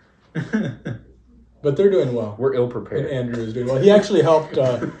sure. But they're doing well. We're ill prepared. And Andrew is doing well. He actually helped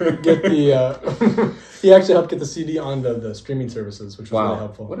get the he actually helped get the CD onto the streaming services, which was really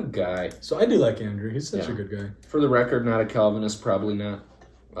helpful. What a guy! So I do like Andrew. He's such a good guy. For the record, not a Calvinist, probably not.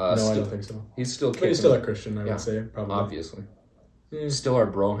 No, I don't think so. He's still kicking. But he's still a Christian, I would say, probably. Obviously. Still our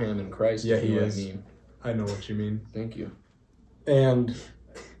broham in Christ. Yeah, he is. I mean. I know what you mean. Thank you. And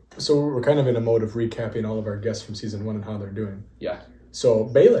so we're kind of in a mode of recapping all of our guests from season 1 and how they're doing. Yeah. So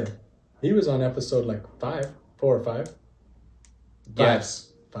Balin, he was on episode 4 or 5.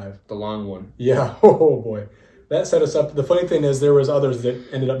 Yes. 5. The long one. Yeah. Oh boy. that set us up. The funny thing is there was others that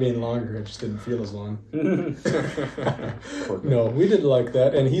ended up being longer. It just didn't feel as long. No, we did like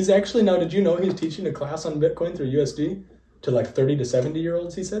that. And he's actually now, did you know he's teaching a class on Bitcoin through USD to like 30 to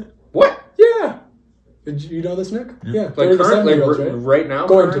 70-year-olds, he said? What? Yeah. Did you know this, Nick? Yeah. Like, right now?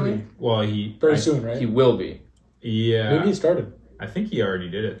 Going to be. Well, very soon, right? He will be. Yeah. Maybe he started. I think he already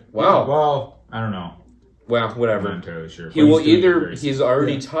did it. Wow. Well, I don't know. Well, whatever. I'm not entirely sure. He will either, he's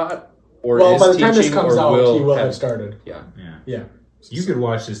already taught, or well, is by the time this teaching, comes or out, will he will have started. Yeah. Yeah. You could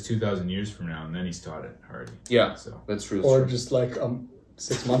watch this 2,000 years from now, and then he's taught it already. Yeah, so that's true. Or just like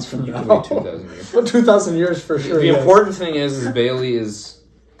 6 months from now. Wait 2,000 years. Well, 2,000 years for sure. The important thing is Bailey is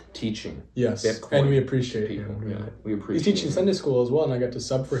teaching. Yes, Bitcoin and we appreciate people. him. Yeah, we appreciate. He's teaching him. Sunday school as well, and I got to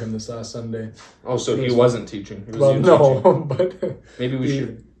sub for him this last Sunday. Oh, so he wasn't teaching. He was well, no, teaching. but maybe we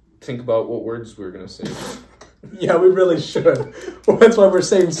should think about what words we're going to say. Yeah, we really should. Well, that's why we're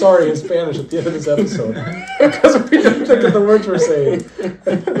saying sorry in Spanish at the end of this episode. Because we didn't think of the words we're saying.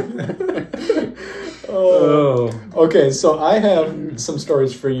 Oh. Okay, so I have some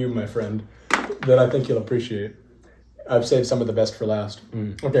stories for you, my friend, that I think you'll appreciate. I've saved some of the best for last.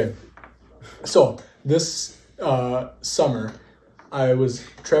 Okay, so this summer,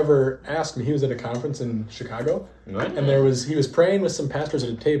 Trevor asked me, he was at a conference in Chicago, and he was praying with some pastors at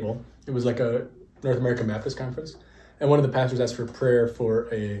a table. It was like a North American Baptist Conference, and one of the pastors asked for prayer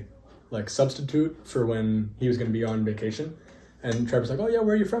for a substitute for when he was going to be on vacation. And Trevor's like, "Oh yeah,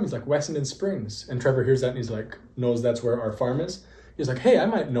 where are you from?" He's like, "Wessenden Springs." And Trevor hears that and he's like, knows that's where our farm is. He's like, "Hey, I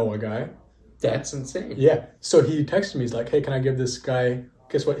might know a guy." That's insane. Yeah. So he texted me. He's like, "Hey, can I give this guy?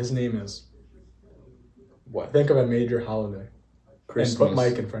 Guess what his name is? What? Think of a major holiday. Christmas. And put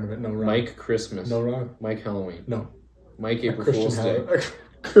Mike in front of it. No wrong. Mike Christmas. No wrong. Mike Halloween. No. Mike April Fool's Day.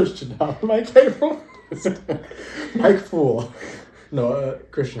 Christian holiday. Mike April. Mike Fool. No,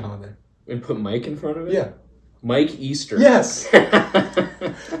 Christian holiday. And put Mike in front of it? Yeah. Mike Easter. Yes.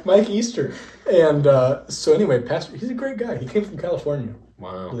 Mike Easter. And so anyway, Pastor, he's a great guy. He came from California.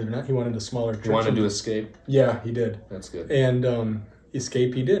 Wow. Believe it or not, he wanted a smaller church. He wanted to escape? Yeah, he did. That's good. And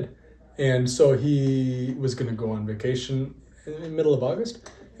escape he did. And so he was going to go on vacation in the middle of August.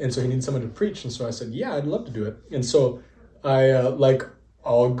 And so he needed someone to preach. And so I said, yeah, I'd love to do it. And so I, like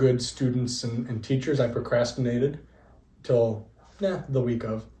all good students and teachers, I procrastinated till the week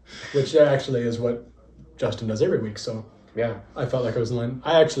of, which actually is what Justin does every week. So yeah, I felt like I was in line.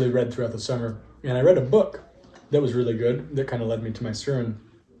 I actually read throughout the summer, and I read a book that was really good that kind of led me to my sermon.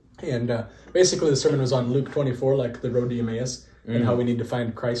 And basically the sermon was on Luke 24, like the road to Emmaus, and how we need to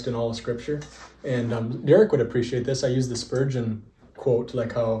find Christ in all of Scripture. And Derek would appreciate this. I use the Spurgeon quote,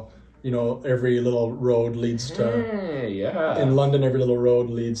 like how, every little road leads to... Hey, yeah. In London, every little road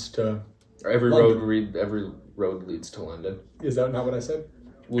leads to... Every road leads to London. Is that not what I said?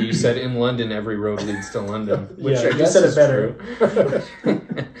 Well, you said in London, every road leads to London. Which yeah, I guess said is it better. True.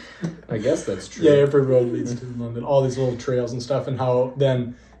 I guess that's true. Yeah, every road leads to London. All these little trails and stuff, and how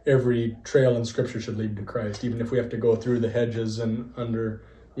then every trail in Scripture should lead to Christ, even if we have to go through the hedges and under,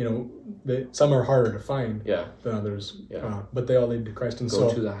 some are harder to find than others. Yeah. But they all lead to Christ. And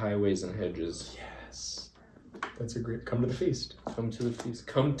go to the highways and hedges. Yes. That's a great... Come to the feast. Come to the feast.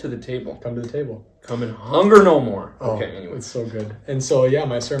 Come to the table. Come to the table. Come and hunger no more. Oh, okay, anyway. It's so good. And so,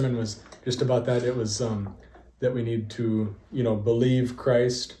 my sermon was just about that. It was that we need to, believe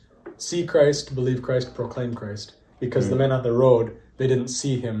Christ, see Christ, believe Christ, proclaim Christ. Because the men on the road, they didn't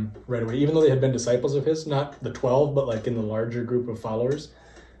see him right away. Even though they had been disciples of his, not the 12, but like in the larger group of followers,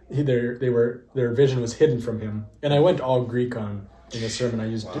 their vision was hidden from him. And I went all Greek in the sermon. I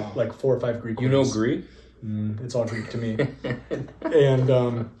used like 4 or 5 Greek words. You know Greek? It's all Greek to me.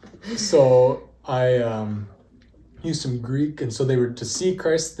 And so I used some Greek, and so they were to see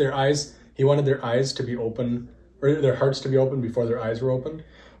Christ, he wanted their eyes to be open, or their hearts to be open before their eyes were opened.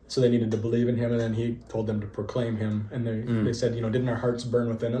 So they needed to believe in him, and then he told them to proclaim him. And they said, didn't our hearts burn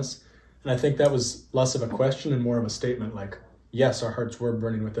within us? And I think that was less of a question and more of a statement, like, yes, our hearts were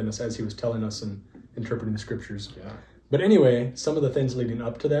burning within us as he was telling us and interpreting the Scriptures. Yeah. But anyway, some of the things leading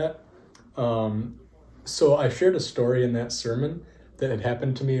up to that, so I shared a story in that sermon that had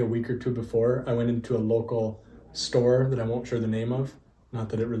happened to me a week or two before. I went into a local store that I won't share the name of, not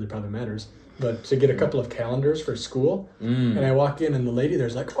that it really probably matters, but to get a couple of calendars for school. And I walk in, and the lady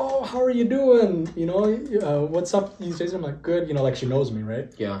there's like, "Oh, how are you doing? What's up these days?" I'm like, "Good." Like she knows me,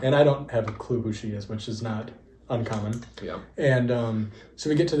 right? Yeah. And I don't have a clue who she is, which is not uncommon. Yeah. And so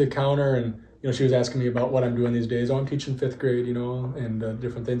we get to the counter, and she was asking me about what I'm doing these days. Oh, I'm teaching 5th grade, and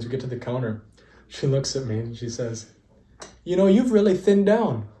different things. We get to the counter. She looks at me and she says, "You've really thinned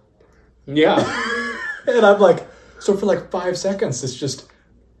down." Yeah. And I'm like, so for like 5 seconds, it's just,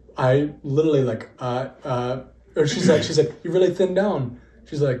 I literally like, Or she's like, you really thinned down.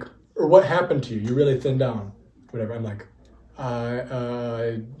 She's like, or what happened to you? You really thinned down. Whatever. I'm like,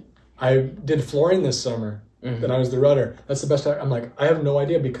 I did flooring this summer. Then I was the rudder. That's the best. I'm like, I have no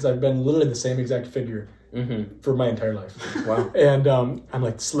idea because I've been literally the same exact figure for my entire life. Wow. And I'm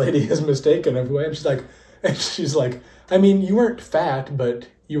like, this lady is mistaken of who I am. She's like, I mean, you weren't fat, but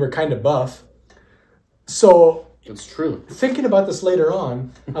you were kind of buff. So it's true. Thinking about this later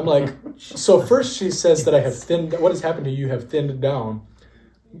on, I'm like, so first she says that I have thinned. What has happened to you? You have thinned down.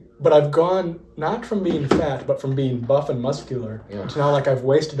 But I've gone not from being fat, but from being buff and muscular to now like I've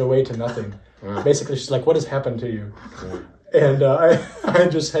wasted away to nothing. Yeah. Basically, she's like, what has happened to you? Yeah. And I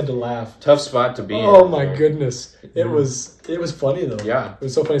just had to laugh. Tough spot to be in. Oh my goodness. It was funny though. Yeah. It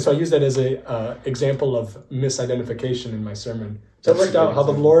was so funny. So I used that as a example of misidentification in my sermon. So it worked out how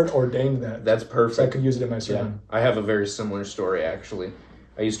the Lord ordained that. That's perfect. So I could use it in my sermon. Yeah. I have a very similar story actually.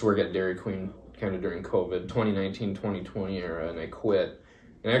 I used to work at Dairy Queen kind of during COVID, 2019, 2020 era, and I quit.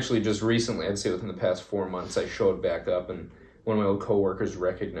 And actually just recently, I'd say within the past 4 months, I showed back up and one of my old coworkers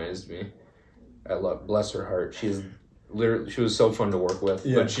recognized me. Bless her heart. She was so fun to work with.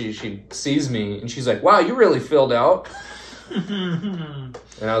 Yeah. But she sees me and she's like, wow, you really filled out. And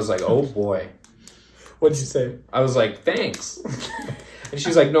I was like, oh boy. What'd you say? I was like, thanks. And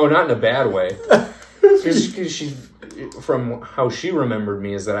she's like, no, not in a bad way. Because she, from how she remembered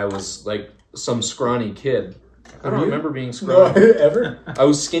me is that I was like some scrawny kid. I don't remember being scrawny. No, ever? I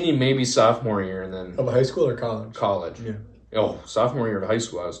was skinny maybe sophomore year and then... Of high school or college? College. Yeah. Oh, sophomore year of high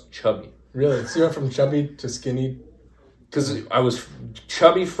school, I was chubby. Really? So you went from chubby to skinny? Because I was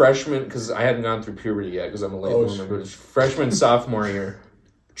chubby freshman, because I hadn't gone through puberty yet, because I'm a late bloomer. But freshman, sophomore year,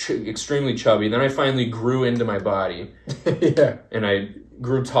 extremely chubby. Then I finally grew into my body. Yeah. And I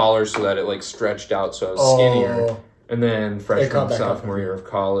grew taller so that it like stretched out, so I was skinnier. And then freshman, sophomore year of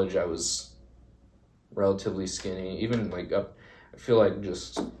college, I was relatively skinny. Even like up, I feel like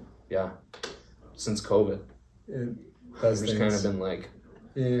just, since COVID. I've just kind of been like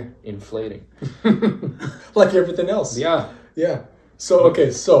inflating. Like everything else. Yeah. Yeah.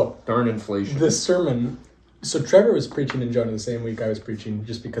 So, darn inflation. This sermon, so Trevor was preaching in Jonah the same week I was preaching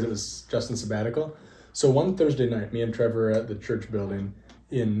just because it was Justin's sabbatical. So one Thursday night, me and Trevor are at the church building.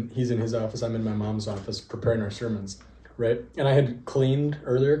 He's in his office, I'm in my mom's office preparing our sermons, right? And I had cleaned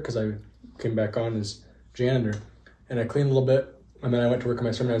earlier because I came back on as janitor, and I cleaned a little bit, and then I went to work on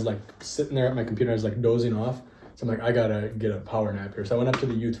my sermon. I was like sitting there at my computer, I was like dozing off. So I'm like, I gotta get a power nap here. So I went up to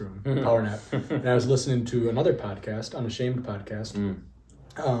the youth room, power nap, and I was listening to another podcast, Unashamed podcast.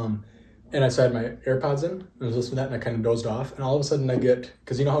 And I had my AirPods in, and I was listening to that, and I kind of dozed off. And all of a sudden I get,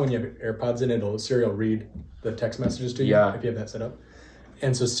 because you know how when you have AirPods in, Siri will read the text messages to you if you have that set up.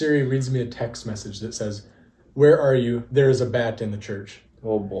 And so Siri reads me a text message that says, "Where are you? There is a bat in the church."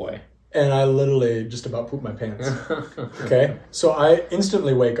 Oh boy. And I literally just about pooped my pants. Okay? So I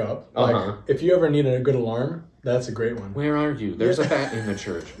instantly wake up. Like, if you ever need a good alarm, that's a great one. Where are you? There's a bat in the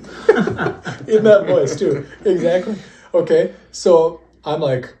church. In that voice, too. Exactly. Okay. So I'm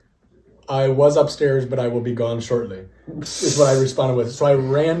like, I was upstairs, but I will be gone shortly, is what I responded with. So I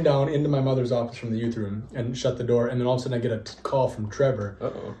ran down into my mother's office from the youth room and shut the door. And then all of a sudden I get a call from Trevor.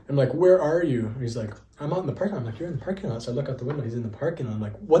 I'm like, where are you? And he's like, I'm out in the parking lot. I'm like, you're in the parking lot. So I look out the window. He's in the parking lot. I'm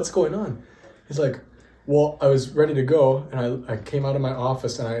like, what's going on? He's like, well, I was ready to go. And I came out of my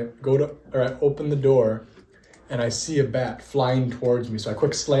office and I open the door and I see a bat flying towards me. So I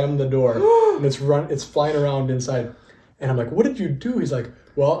quick slam the door and it's flying around inside. And I'm like, what did you do? He's like,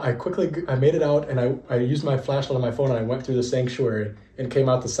 well, I made it out and I used my flashlight on my phone and I went through the sanctuary and came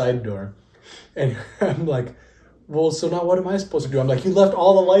out the side door. And I'm like, well, so now what am I supposed to do? I'm like, you left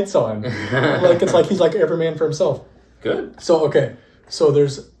all the lights on. It's like he's like every man for himself. Good. So, okay. So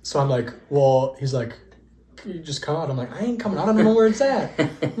I'm like, well, he's like, you just come out. I'm like, I ain't coming out. I don't know where it's at.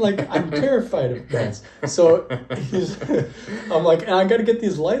 I'm like, I'm terrified of bats. So I'm like, I got to get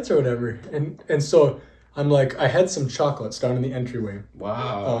these lights or whatever. And so I'm like, I had some chocolates down in the entryway.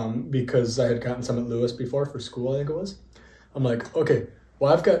 Wow. Because I had gotten some at Lewis before for school, I think it was. I'm like, okay,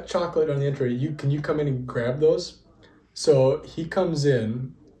 well, I've got chocolate on the entryway. Can you come in and grab those? So he comes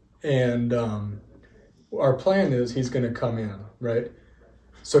in, and our plan is he's going to come in, right?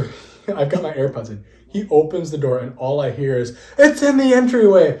 So I've got my AirPods in. He opens the door, and all I hear is, "It's in the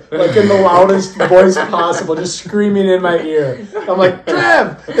entryway!" Like in the loudest voice possible, just screaming in my ear. I'm like,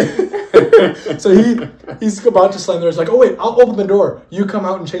 Trev! So he's about to slam the door. He's like, oh, wait, I'll open the door. You come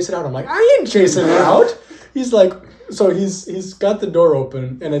out and chase it out. I'm like, I ain't chasing it out. He's like, so he's got the door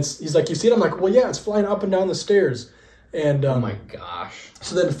open, and he's like, you see it? I'm like, well, yeah, it's flying up and down the stairs. And oh my gosh.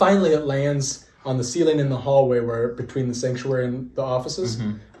 So then finally it lands on the ceiling in the hallway between the sanctuary and the offices,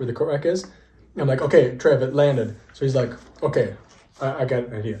 where the court rack is. I'm like, okay, Trev, it landed. So he's like, okay, I got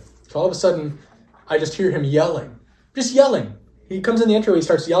an idea. So all of a sudden, I just hear him yelling. Just yelling. He comes in the intro, he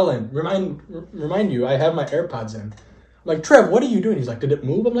starts yelling. Remind you, I have my AirPods in. I'm like, Trev, what are you doing? He's like, did it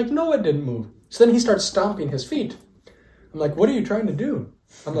move? I'm like, no, it didn't move. So then he starts stomping his feet. I'm like, what are you trying to do?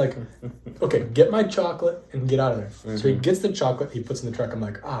 I'm like, okay, get my chocolate and get out of there. Mm-hmm. So he gets the chocolate, he puts in the truck. I'm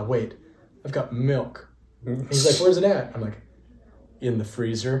like, wait, I've got milk. And he's like, where's it at? I'm like, in the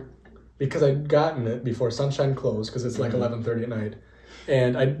freezer. Because I'd gotten it before Sunshine closed, because it's like 11:30 at night.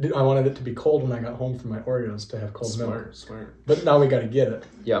 And I wanted it to be cold when I got home from my Oreos to have cold milk. Smart. But now we got to get it.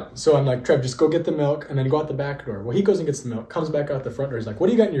 Yeah. So I'm like, Trev, just go get the milk and then go out the back door. Well, he goes and gets the milk, comes back out the front door. He's like, what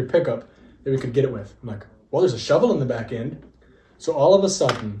do you got in your pickup that we could get it with? I'm like, well, there's a shovel in the back end. So all of a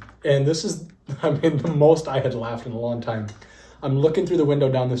sudden, and this is, the most I had laughed in a long time. I'm looking through the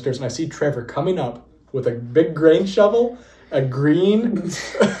window down the stairs and I see Trevor coming up with a big grain shovel, a green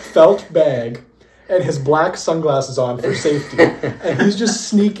felt bag, and his black sunglasses on for safety. And he's just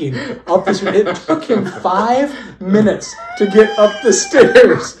sneaking up the stairs. It took him 5 minutes to get up the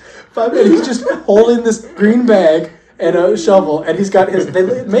stairs. 5 minutes. He's just holding this green bag and a shovel, and he's got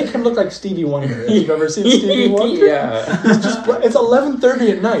they make him look like Stevie Wonder. If you've ever seen Stevie Wonder. Yeah. It's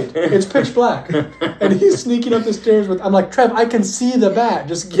 11:30 at night. It's pitch black. And he's sneaking up the stairs I'm like, Trev, I can see the bat.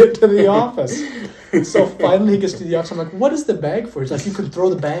 Just get to the office. So finally he gets to the office. I'm like, what is the bag for? He's like, you can throw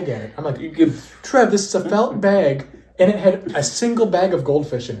the bag at it. I'm like, Trev, this is a felt bag, and it had a single bag of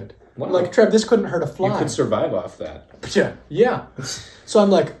goldfish in it. Wow. I'm like, Trev, this couldn't hurt a fly. You could survive off that. Yeah. So I'm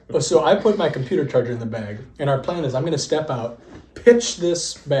like, so I put my computer charger in the bag, and our plan is I'm going to step out, pitch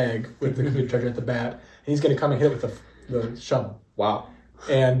this bag with the computer charger at the bat, and he's going to come and hit it with the shovel. Wow.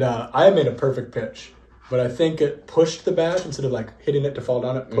 And I made a perfect pitch, but I think it pushed the bat instead of like hitting it to fall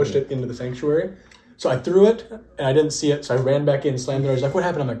down. It pushed it into the sanctuary. So I threw it, and I didn't see it, so I ran back in, slammed the door. He's like, what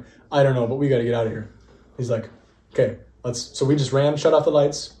happened? I'm like, I don't know, but we got to get out of here. He's like, okay, so we just ran, shut off the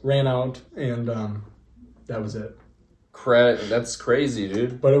lights, ran out, and that was it. That's crazy,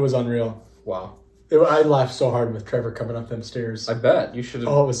 dude. But it was unreal. Wow. I laughed so hard with Trevor coming up them stairs. I bet. You should have.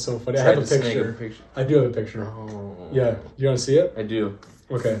 Oh, it was so funny. I have a picture. I do have a picture. Oh. Yeah. You want to see it? I do.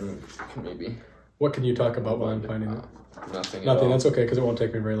 Okay. Maybe. What can you talk about while I'm finding it? Nothing. That's okay, because it won't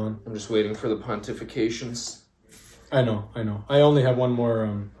take me very long. I'm just waiting for the pontifications. I know. I only have one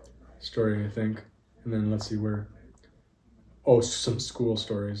more story, I think. And then let's see where. Oh, some school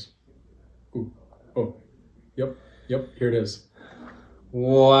stories. Ooh. Oh. Yep. Here it is.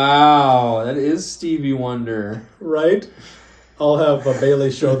 Wow, that is Stevie Wonder. Right? I'll have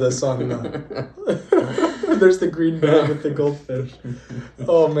Bailey show this on. There's the green bag with the goldfish.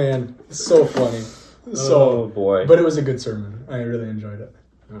 Oh man, so funny. Oh boy! But it was a good sermon. I really enjoyed it.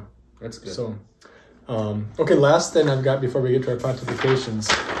 Oh, that's good. So, okay. Last thing I've got before we get to our pontifications,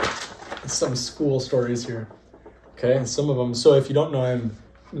 some school stories here. Okay, and some of them. So if you don't know, I'm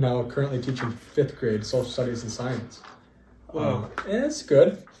now currently teaching 5th grade social studies and science. And it's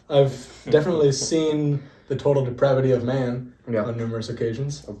good. I've definitely seen the total depravity of man on numerous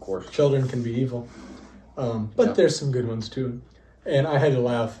occasions. Of course. Children can be evil. But there's some good ones too. And I had to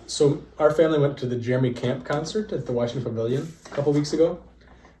laugh. So our family went to the Jeremy Camp concert at the Washington Pavilion a couple weeks ago.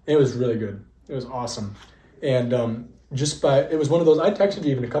 And it was really good. It was awesome. And it was one of those, I texted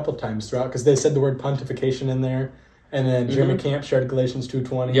you even a couple times throughout because they said the word pontification in there. And then Jeremy Camp shared Galatians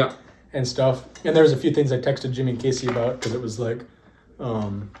 2:20 and stuff. And there was a few things I texted Jimmy and Casey about because it was like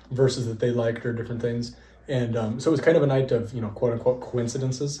verses that they liked or different things. And so it was kind of a night of, quote unquote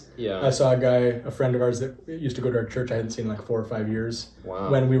coincidences. Yeah. I saw a friend of ours that used to go to our church I hadn't seen in like 4 or 5 years. Wow.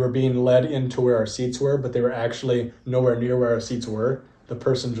 When we were being led into where our seats were, but they were actually nowhere near where our seats were. The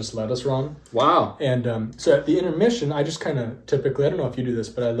person just led us wrong. Wow. And so at the intermission, I just kind of typically, I don't know if you do this,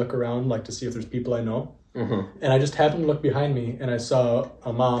 but I look around like to see if there's people I know. Mm-hmm. And I just happened to look behind me, and I saw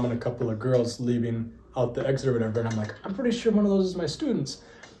a mom and a couple of girls leaving out the exit or whatever, and I'm like, I'm pretty sure one of those is my students.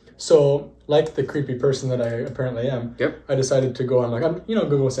 So, like the creepy person that I apparently am, I decided to go. I'm like,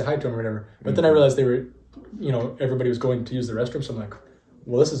 go say hi to them or whatever. But then I realized they were, everybody was going to use the restroom. So I'm like,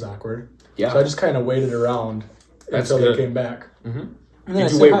 well, this is awkward. Yeah. So I just kind of waited around until they came back. Mm-hmm.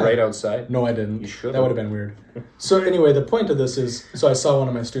 Did you wait right outside? No, I didn't. You should. That would have been weird. So anyway, the point of this is, so I saw one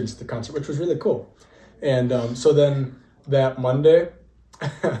of my students at the concert, which was really cool. And so then that Monday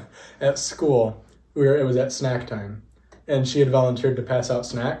at school, it was at snack time. And she had volunteered to pass out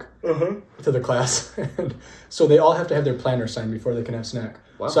snack to the class. And so they all have to have their planner signed before they can have snack.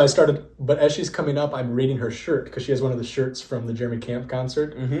 Wow. So I started, but as she's coming up, I'm reading her shirt because she has one of the shirts from the Jeremy Camp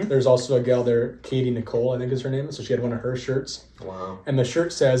concert. Mm-hmm. There's also a gal there, Katie Nicole, I think is her name. So she had one of her shirts. Wow. And the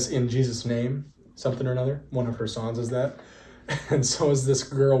shirt says, "In Jesus' name," something or another. One of her songs is that. And so as this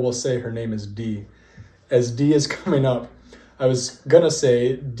girl will say, her name is Dee. As Dee is coming up, I was gonna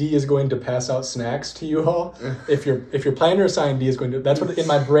say Dee is going to pass out snacks to you all. If you're planning to assign, Dee is going to. That's what in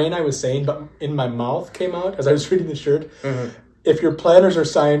my brain I was saying, but in my mouth came out as I was reading the shirt. Mm-hmm. If your planners are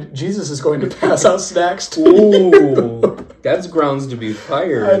signed, Jesus is going to pass out snacks to you. Ooh, that's grounds to be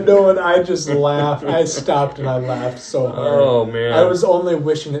fired. I know, and I just laughed. I stopped and I laughed so hard. Oh man! I was only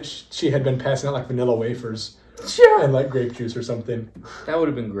wishing that she had been passing out like vanilla wafers. Yeah. And like grape juice or something. That would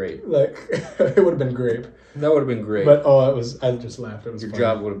have been great. Like it would have been grape. That would have been great. But I just laughed. It was your funny.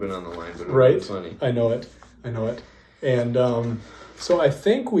 job would have been on the line, but it right? would have been funny. I know it. And so I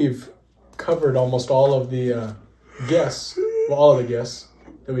think we've covered almost all of the guests. Well, all of the guests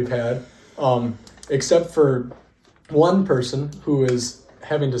that we've had, except for one person who is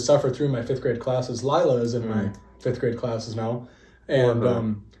having to suffer through my 5th grade classes. Lila is in my 5th grade classes now,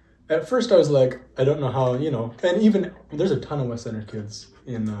 and at first I was like, I don't know how, and even there's a ton of West Center kids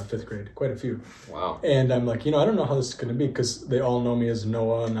in 5th grade, quite a few. Wow. And I'm like, I don't know how this is going to be because they all know me as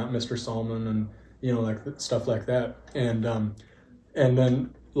Noah, not Mr. Salmon, and like stuff like that. And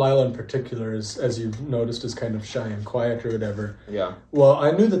then Lila in particular is, as you've noticed, is kind of shy and quiet or whatever. Yeah. Well,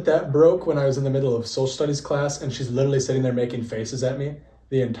 I knew that broke when I was in the middle of social studies class, and she's literally sitting there making faces at me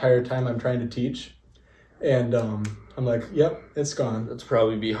the entire time I'm trying to teach. And I'm like, yep, it's gone. It's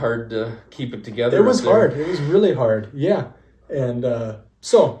probably be hard to keep it together. It was hard. It was really hard. Yeah. And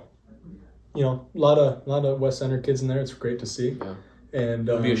so, a lot of West Center kids in there. It's great to see. Yeah. And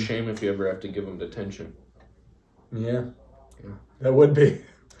it'd be a shame if you ever have to give them detention. Yeah. That would be.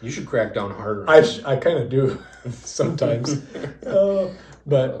 You should crack down harder. I kind of do sometimes.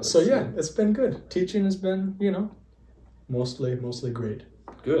 But so yeah, it's been good. Teaching has been, mostly great.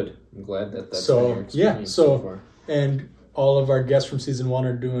 Good. I'm glad that's been your experience so far. And all of our guests from season 1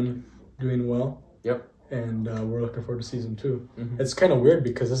 are doing well. Yep. And we're looking forward to season 2. Mm-hmm. It's kind of weird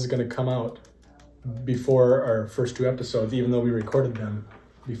because this is going to come out before our first 2 episodes, even though we recorded them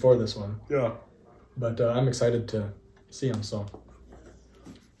before this one. Yeah. But I'm excited to see them. So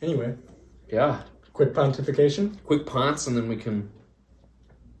anyway. Yeah. Quick pontification. Quick ponts, and then we can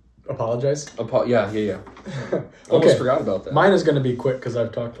apologize. Yeah. Almost forgot about that. Mine is going to be quick because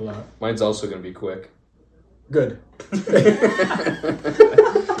I've talked a lot. Mine's also going to be quick. Good.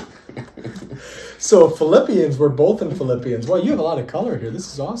 So Philippians, we're both in Philippians. Well, you have a lot of color here.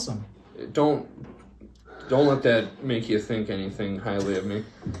 This is awesome. Don't let that make you think anything highly of me.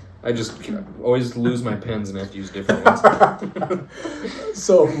 I just always lose my pens and have to use different ones.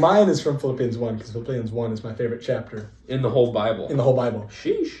 So mine is from Philippians 1 because Philippians 1 is my favorite chapter. In the whole Bible? In the whole Bible.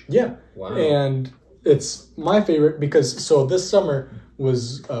 Sheesh. Yeah. Wow. And it's my favorite because, so this summer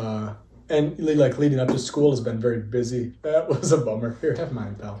was, and like leading up to school has been very busy. That was a bummer. Here, have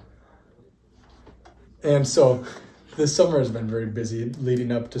mine, pal. And so this summer has been very busy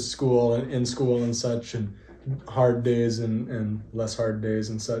leading up to school and in school and such, and hard days and less hard days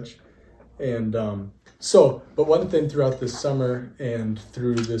and such. And but one thing throughout this summer and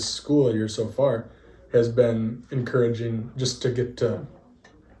through this school year so far has been encouraging, just to get to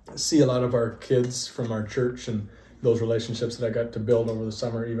see a lot of our kids from our church and those relationships that I got to build over the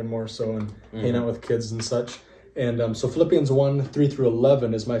summer even more so, and hang out with kids and such. And so Philippians 1, 3 through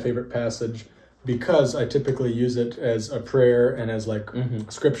 11 is my favorite passage because I typically use it as a prayer and as like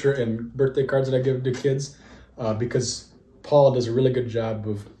scripture and birthday cards that I give to kids. Because Paul does a really good job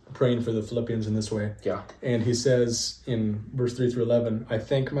of praying for the Philippians in this way. Yeah. And he says in verse 3 through 11, I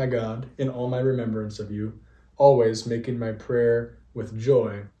thank my God in all my remembrance of you, always making my prayer with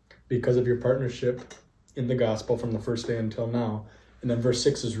joy because of your partnership in the gospel from the first day until now. And then verse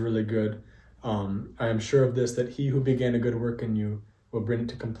 6 is really good. I am sure of this, that he who began a good work in you will bring it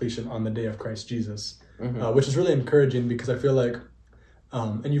to completion on the day of Christ Jesus. Which is really encouraging because I feel like,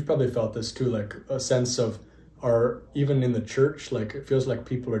 and you've probably felt this too, like a sense of, even in the church, like it feels like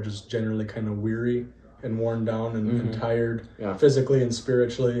people are just generally kind of weary and worn down and tired, physically and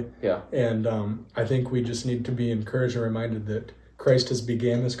spiritually. Yeah. And I think we just need to be encouraged and reminded that Christ has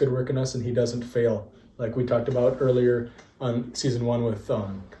began this good work in us and he doesn't fail. Like we talked about earlier on season 1 with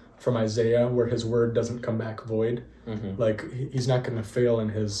from Isaiah, where his word doesn't come back void. Like he's not going to fail in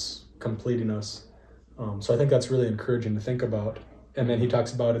his completing us. So I think that's really encouraging to think about. And then he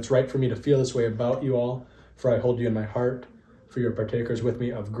talks about, it's right for me to feel this way about you all, for I hold you in my heart, for you are partakers with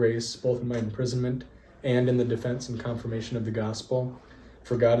me of grace, both in my imprisonment and in the defense and confirmation of the gospel.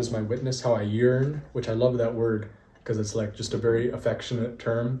 For God is my witness, how I yearn, which I love that word, because it's like just a very affectionate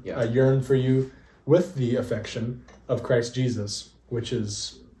term. Yeah. I yearn for you with the affection of Christ Jesus, which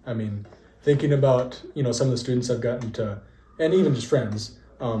is, thinking about, some of the students I've gotten to, and even just friends,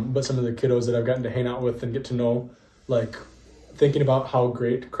 but some of the kiddos that I've gotten to hang out with and get to know, like, thinking about how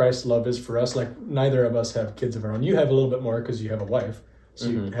great Christ's love is for us. Like, neither of us have kids of our own. You have a little bit more because you have a wife. So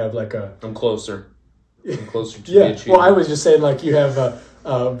you have like a... I'm closer to the achievement. Well, I was just saying, like, you have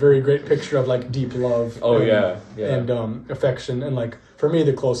a very great picture of, like, deep love. And affection. And, like, for me,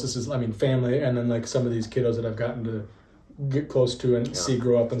 the closest is, family. And then, like, some of these kiddos that I've gotten to get close to and see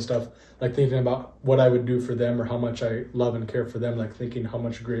grow up and stuff. Like, thinking about what I would do for them or how much I love and care for them. Like, thinking how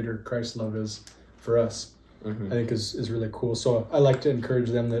much greater Christ's love is for us. I think is really cool. So I like to encourage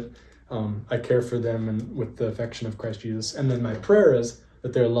them that I care for them and with the affection of Christ Jesus. And then my prayer is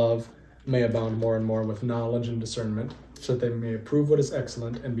that their love may abound more and more with knowledge and discernment, so that they may approve what is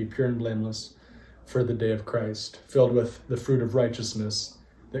excellent and be pure and blameless for the day of Christ, filled with the fruit of righteousness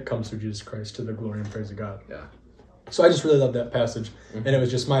that comes through Jesus Christ to the glory and praise of God. Yeah. So I just really love that passage. And it was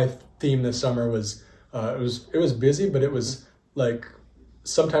just my theme this summer was, it was busy, but it was like,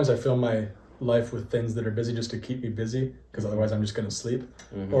 sometimes I fill my life with things that are busy just to keep me busy, because otherwise I'm just going to sleep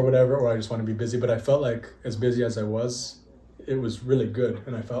or whatever, or I just want to be busy. But I felt like, as busy as I was, it was really good,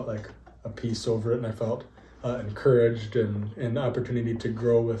 and I felt like a peace over it, and I felt encouraged and an opportunity to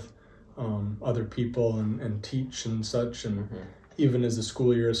grow with other people and teach and such. And even as the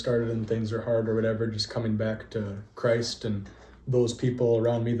school year started and things are hard or whatever, just coming back to Christ and those people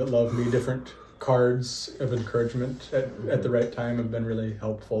around me that love me, different cards of encouragement at the right time have been really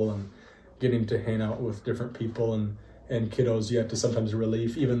helpful. And getting to hang out with different people and kiddos yet to sometimes a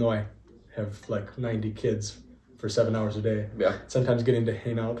relief, even though I have like 90 kids for 7 hours a day. Yeah. Sometimes getting to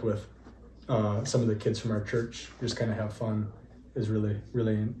hang out with some of the kids from our church, just kind of have fun, is really,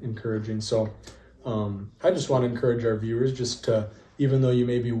 really encouraging. So I just want to encourage our viewers just to, even though you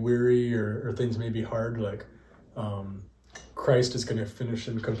may be weary or things may be hard, like Christ is going to finish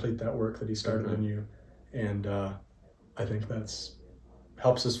and complete that work that he started in you. And I think that's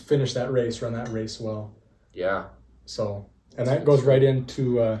helps us finish that race, run that race well. Yeah. So, and that goes right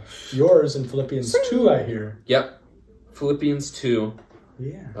into yours in Philippians 2, I hear. Yep. Philippians 2.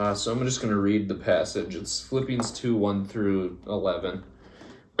 Yeah. So I'm just going to read the passage. It's Philippians 2, 1 through 11.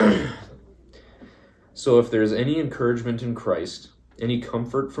 So if there is any encouragement in Christ, any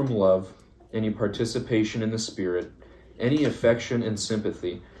comfort from love, any participation in the Spirit, any affection and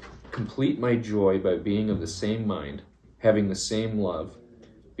sympathy, complete my joy by being of the same mind, having the same love,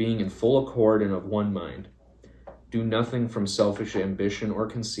 being in full accord and of one mind. Do nothing from selfish ambition or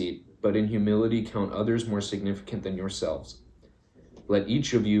conceit, but in humility count others more significant than yourselves. Let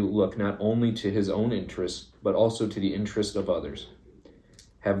each of you look not only to his own interest, but also to the interest of others.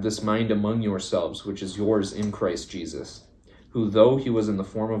 Have this mind among yourselves, which is yours in Christ Jesus, who, though he was in the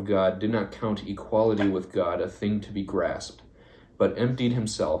form of God, did not count equality with God a thing to be grasped, but emptied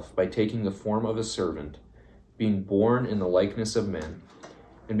himself by taking the form of a servant, being born in the likeness of men.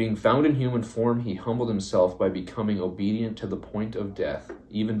 And being found in human form, he humbled himself by becoming obedient to the point of death,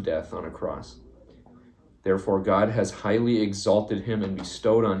 even death on a cross. Therefore God has highly exalted him and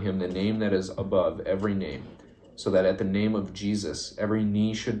bestowed on him the name that is above every name, so that at the name of Jesus every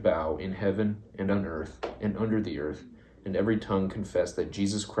knee should bow in heaven and on earth and under the earth, and every tongue confess that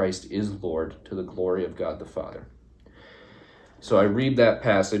Jesus Christ is Lord, to the glory of God the Father. So I read that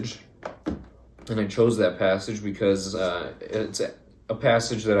passage, and I chose that passage because it's a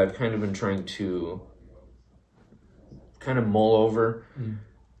passage that I've kind of been trying to kind of mull over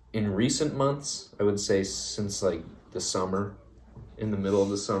in recent months. I would say since like the summer, in the middle of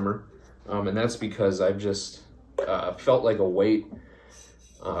the summer. And that's because I've just felt like a weight,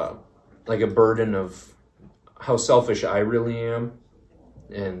 like a burden of how selfish I really am.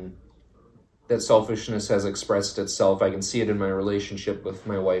 And that selfishness has expressed itself. I can see it in my relationship with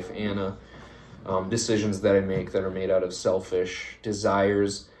my wife, Anna. Decisions that I make that are made out of selfish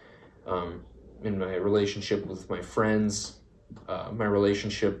desires, in my relationship with my friends, my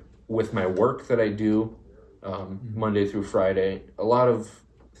relationship with my work that I do Monday through Friday. A lot of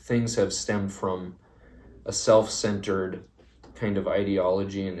things have stemmed from a self-centered kind of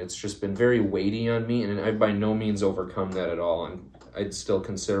ideology, and it's just been very weighty on me, and I've by no means overcome that at all, and I'd still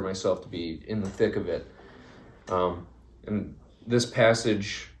consider myself to be in the thick of it. And this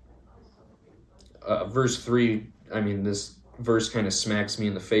passage, verse 3, this verse kind of smacks me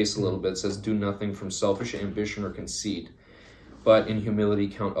in the face a little bit. It says, do nothing from selfish ambition or conceit, but in humility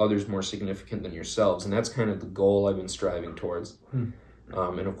count others more significant than yourselves. And that's kind of the goal I've been striving towards. And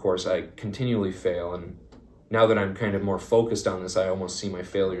of course, I continually fail. And now that I'm kind of more focused on this, I almost see my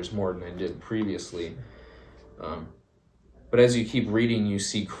failures more than I did previously. But as you keep reading, you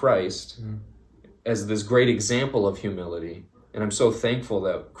see Christ as this great example of humility. And I'm so thankful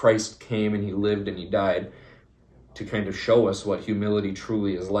that Christ came and he lived and he died to kind of show us what humility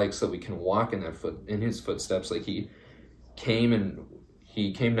truly is like, so that we can walk in his footsteps. Like he came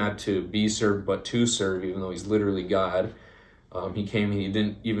not to be served, but to serve, even though he's literally God. He came and he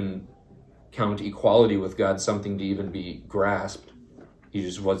didn't even count equality with God something to even be grasped. He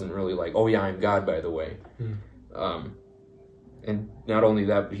just wasn't really like, oh yeah, I'm God, by the way. And not only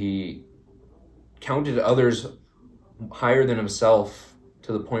that, but he counted others higher than himself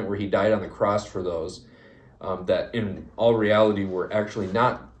to the point where he died on the cross for those that in all reality were actually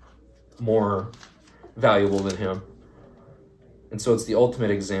not more valuable than him. And so it's the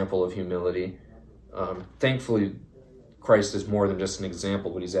ultimate example of humility. Thankfully, Christ is more than just an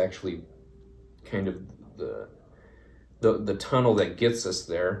example, but he's actually kind of the tunnel that gets us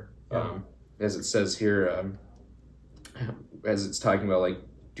there. As it says here, as it's talking about, like,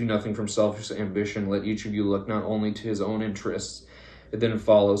 do nothing from selfish ambition. Let each of you look not only to his own interests. It then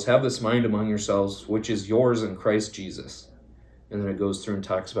follows, have this mind among yourselves, which is yours in Christ Jesus. And then it goes through and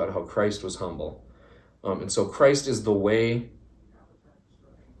talks about how Christ was humble. And so Christ is the way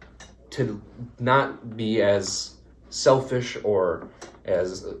to not be as selfish, or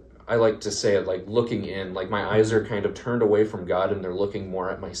as I like to say it, like looking in, like my eyes are kind of turned away from God and they're looking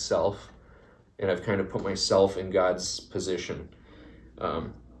more at myself, and I've kind of put myself in God's position.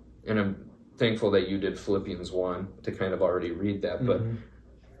 And I'm thankful that you did Philippians 1 to kind of already read that. But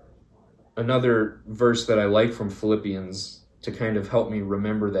another verse that I like from Philippians to kind of help me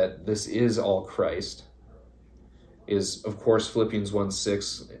remember that this is all Christ is, of course, Philippians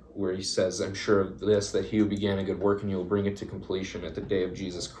 1:6, where he says, I'm sure of this, that he who began a good work in you will bring it to completion at the day of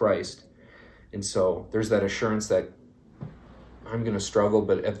Jesus Christ. And so there's that assurance that I'm going to struggle,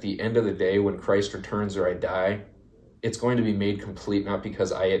 but at the end of the day, when Christ returns or I die, it's going to be made complete, not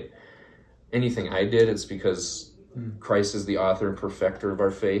because anything I did, it's because Christ is the author and perfecter of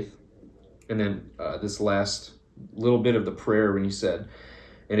our faith. And then this last little bit of the prayer, when he said,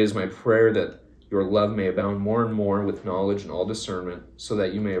 it is my prayer that your love may abound more and more with knowledge and all discernment, so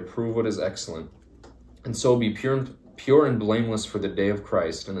that you may approve what is excellent, and so be pure and blameless for the day of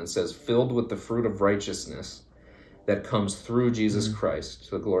Christ. And it says, filled with the fruit of righteousness that comes through Jesus Christ,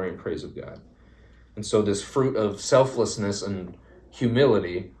 to the glory and praise of God. And so this fruit of selflessness and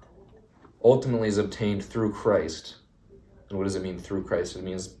humility ultimately is obtained through Christ. And what does it mean through Christ? It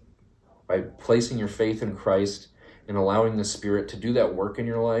means by placing your faith in Christ and allowing the Spirit to do that work in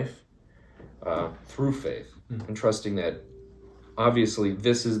your life through faith, and trusting that obviously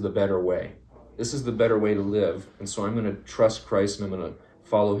this is the better way. This is the better way to live. And so I'm going to trust Christ and I'm going to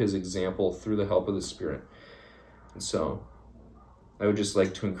follow his example through the help of the Spirit. And so I would just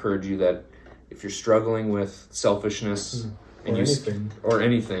like to encourage you that if you're struggling with selfishness and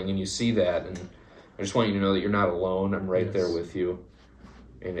anything, and you see that, and I just want you to know that you're not alone. I'm right there with you.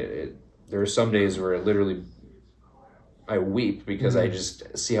 And there are some days where I weep because I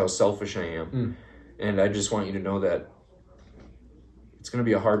just see how selfish I am. And I just want you to know that it's going to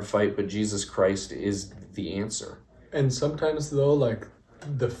be a hard fight, but Jesus Christ is the answer. And sometimes, though, like,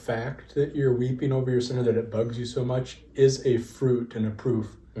 the fact that you're weeping over your sin, or that it bugs you so much, is a fruit and a proof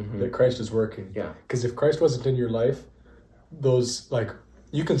that Christ is working. Yeah. Because if Christ wasn't in your life,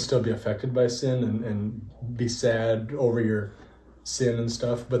 you can still be affected by sin and be sad over your sin and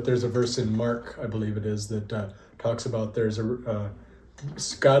stuff. But there's a verse in Mark, I believe it is, that talks about there's a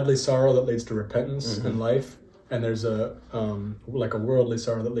godly sorrow that leads to repentance in life, and there's a worldly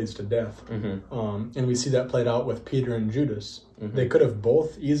sorrow that leads to death. And we see that played out with Peter and Judas. They could have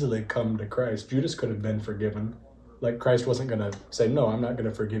both easily come to Christ. Judas could have been forgiven. Like, Christ wasn't going to say, no, I'm not going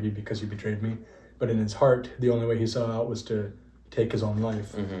to forgive you because you betrayed me. But in his heart, the only way he saw out was to take his own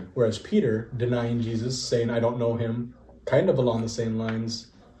life. Whereas Peter, denying Jesus, saying, I don't know him, kind of along the same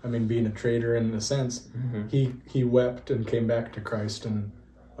lines, I mean, being a traitor in a sense, he wept and came back to Christ, and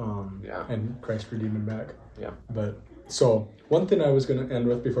Christ redeemed him back. Yeah. But so one thing I was going to end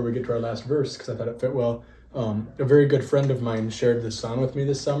with before we get to our last verse, because I thought it fit well, a very good friend of mine shared this song with me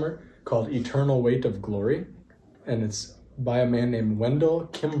this summer called Eternal Weight of Glory, and it's by a man named Wendell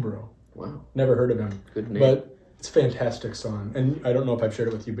Kimbrough. Wow. Never heard of him. Good name. But it's a fantastic song, and I don't know if I've shared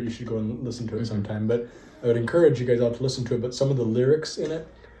it with you, but you should go and listen to it sometime. But I would encourage you guys all to listen to it, but some of the lyrics in it,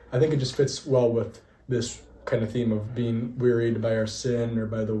 I think it just fits well with this kind of theme of being wearied by our sin or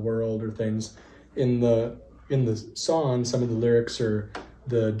by the world or things. In the song, some of the lyrics are,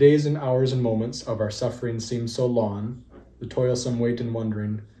 the days and hours and moments of our suffering seem so long, the toilsome wait and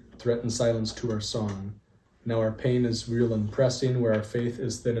wondering threaten silence to our song. Now our pain is real and pressing, where our faith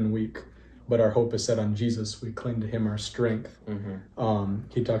is thin and weak, but our hope is set on Jesus. We cling to him, our strength.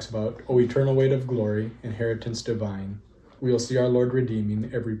 He talks about, O eternal weight of glory, inheritance divine. We'll see our Lord redeeming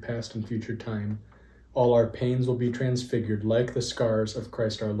every past and future time. All our pains will be transfigured like the scars of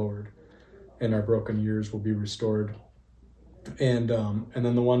Christ our Lord, and our broken years will be restored. And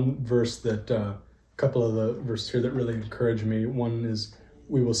then the one verse that, couple of the verses here that really encourage me. One is,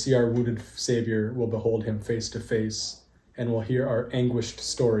 we will see our wounded Savior, we'll behold him face to face, and we'll hear our anguished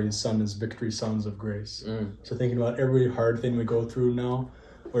stories sung as victory songs of grace. So thinking about every hard thing we go through now,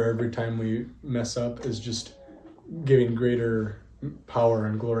 where every time we mess up is just giving greater power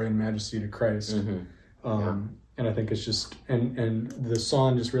and glory and majesty to Christ. And I think it's just, and the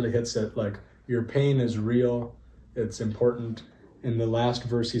song just really hits it, like, your pain is real, it's important. In the last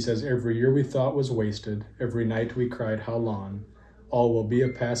verse, he says, every year we thought was wasted, every night we cried, how long? All will be a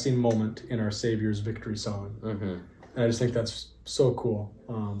passing moment in our Savior's victory song. And I just think that's so cool.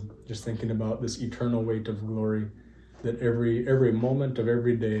 Just thinking about this eternal weight of glory, that every moment of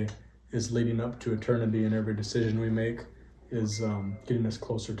every day is leading up to eternity, and every decision we make is getting us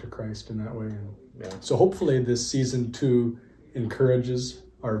closer to Christ in that way. And so hopefully this season 2 encourages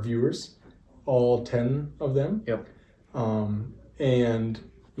our viewers, all 10 of them. And,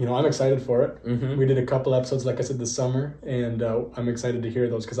 you know, I'm excited for it. We did a couple episodes, like I said, this summer, and I'm excited to hear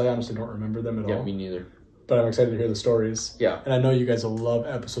those because I honestly don't remember them at all. Yeah, me neither. But I'm excited to hear the stories. Yeah. And I know you guys will love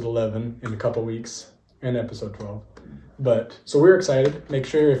episode 11 in a couple weeks and episode 12. But, so we're excited. Make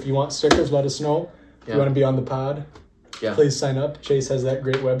sure if you want stickers, let us know. If you want to be on the pod, please sign up. Chase has that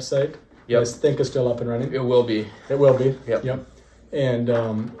great website. I think it's still up and running. It will be. It will be. Yep. And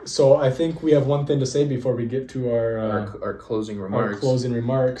so I think we have one thing to say before we get to our closing remarks. Our closing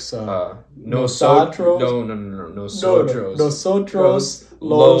remarks. Nosotros. Nosotros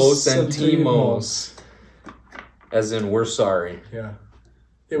los sentimos. As in, we're sorry. Yeah.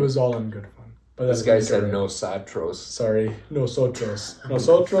 It was all in good fun. But this guy said nosotros. Sorry. Nosotros.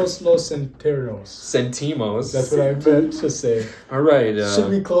 Nosotros los sentimos. Sentimos. That's what I meant to say. All right. Should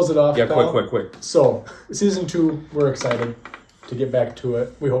we close it off? Yeah, quick. So, season 2, we're excited to get back to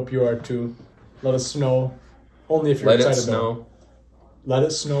it. We hope you are too. Let us know. Only if you're excited about it. Let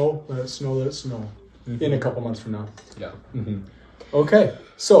it snow. Let it snow. Let it snow. In a couple months from now. Yeah. Okay.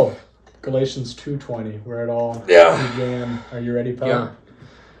 So, Galatians 2:20, where it all began. Are you ready, pal? Yeah.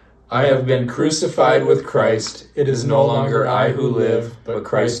 I have been crucified with Christ. It is no longer I who live, but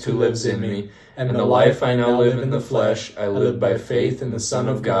Christ who lives in me. And the life I now live in the flesh, I live by faith in the Son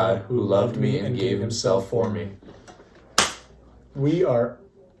of God, who loved me and gave himself for me. We are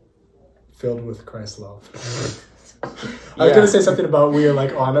filled with Christ's love. I was going to say something about we are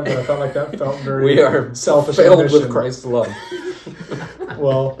like on it, but I felt like that felt very we are selfish. Filled with Christ's love.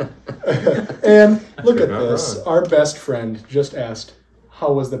 Well, and look at this. Wrong. Our best friend just asked,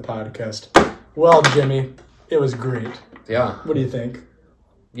 how was the podcast? Well, Jimmy, it was great. Yeah. What do you think?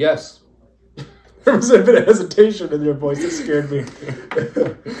 Yes. There was a bit of hesitation in your voice that scared me.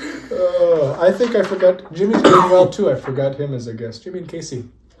 I think I forgot. Jimmy's doing well, too. I forgot him as a guest. Jimmy and Casey.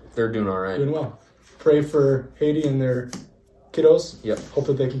 They're doing all right. Doing well. Pray for Haiti and their kiddos. Yep. Hope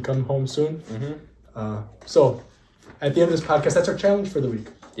that they can come home soon. So, at the end of this podcast, that's our challenge for the week.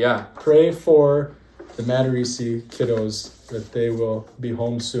 Yeah. Pray for the Matarisi kiddos that they will be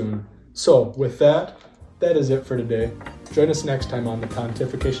home soon. So, with that is it for today. Join us next time on the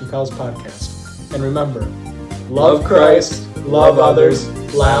Pontification Pals podcast. And remember, love Christ, love others,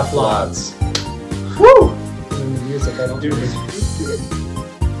 laugh lots. Woo! And music, I don't do this.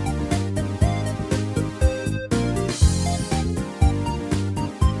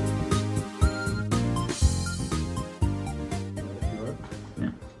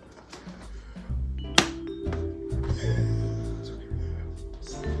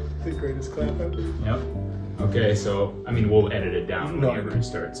 The greatest clap ever. Yep. Okay, so, I mean, we'll edit it down when you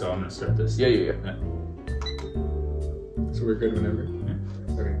restart, so I'm going to start this. Yeah. So we're good whenever? Yeah.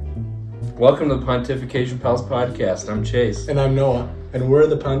 Okay. Welcome to the Pontification Pals podcast. I'm Chase. And I'm Noah. And we're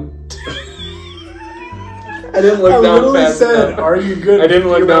the I didn't look down fast said, enough. Are you good? I didn't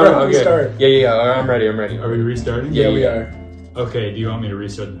look down. Okay. Start. Yeah. I'm ready. Are we restarting? Yeah, we are. Okay, do you want me to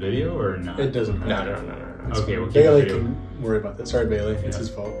restart the video or not? It doesn't matter. No. Okay, we'll keep Bailey the video. can worry about that. Sorry, Bailey. It's his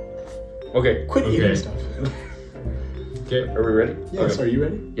fault. Okay. Quit eating stuff. Okay, are we ready? Yes, okay. Are you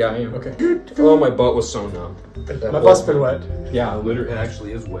ready? Yeah, I am. Okay. Oh, my butt was so numb. My butt's been wet. Yeah, literally, it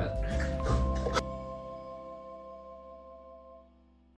actually is wet.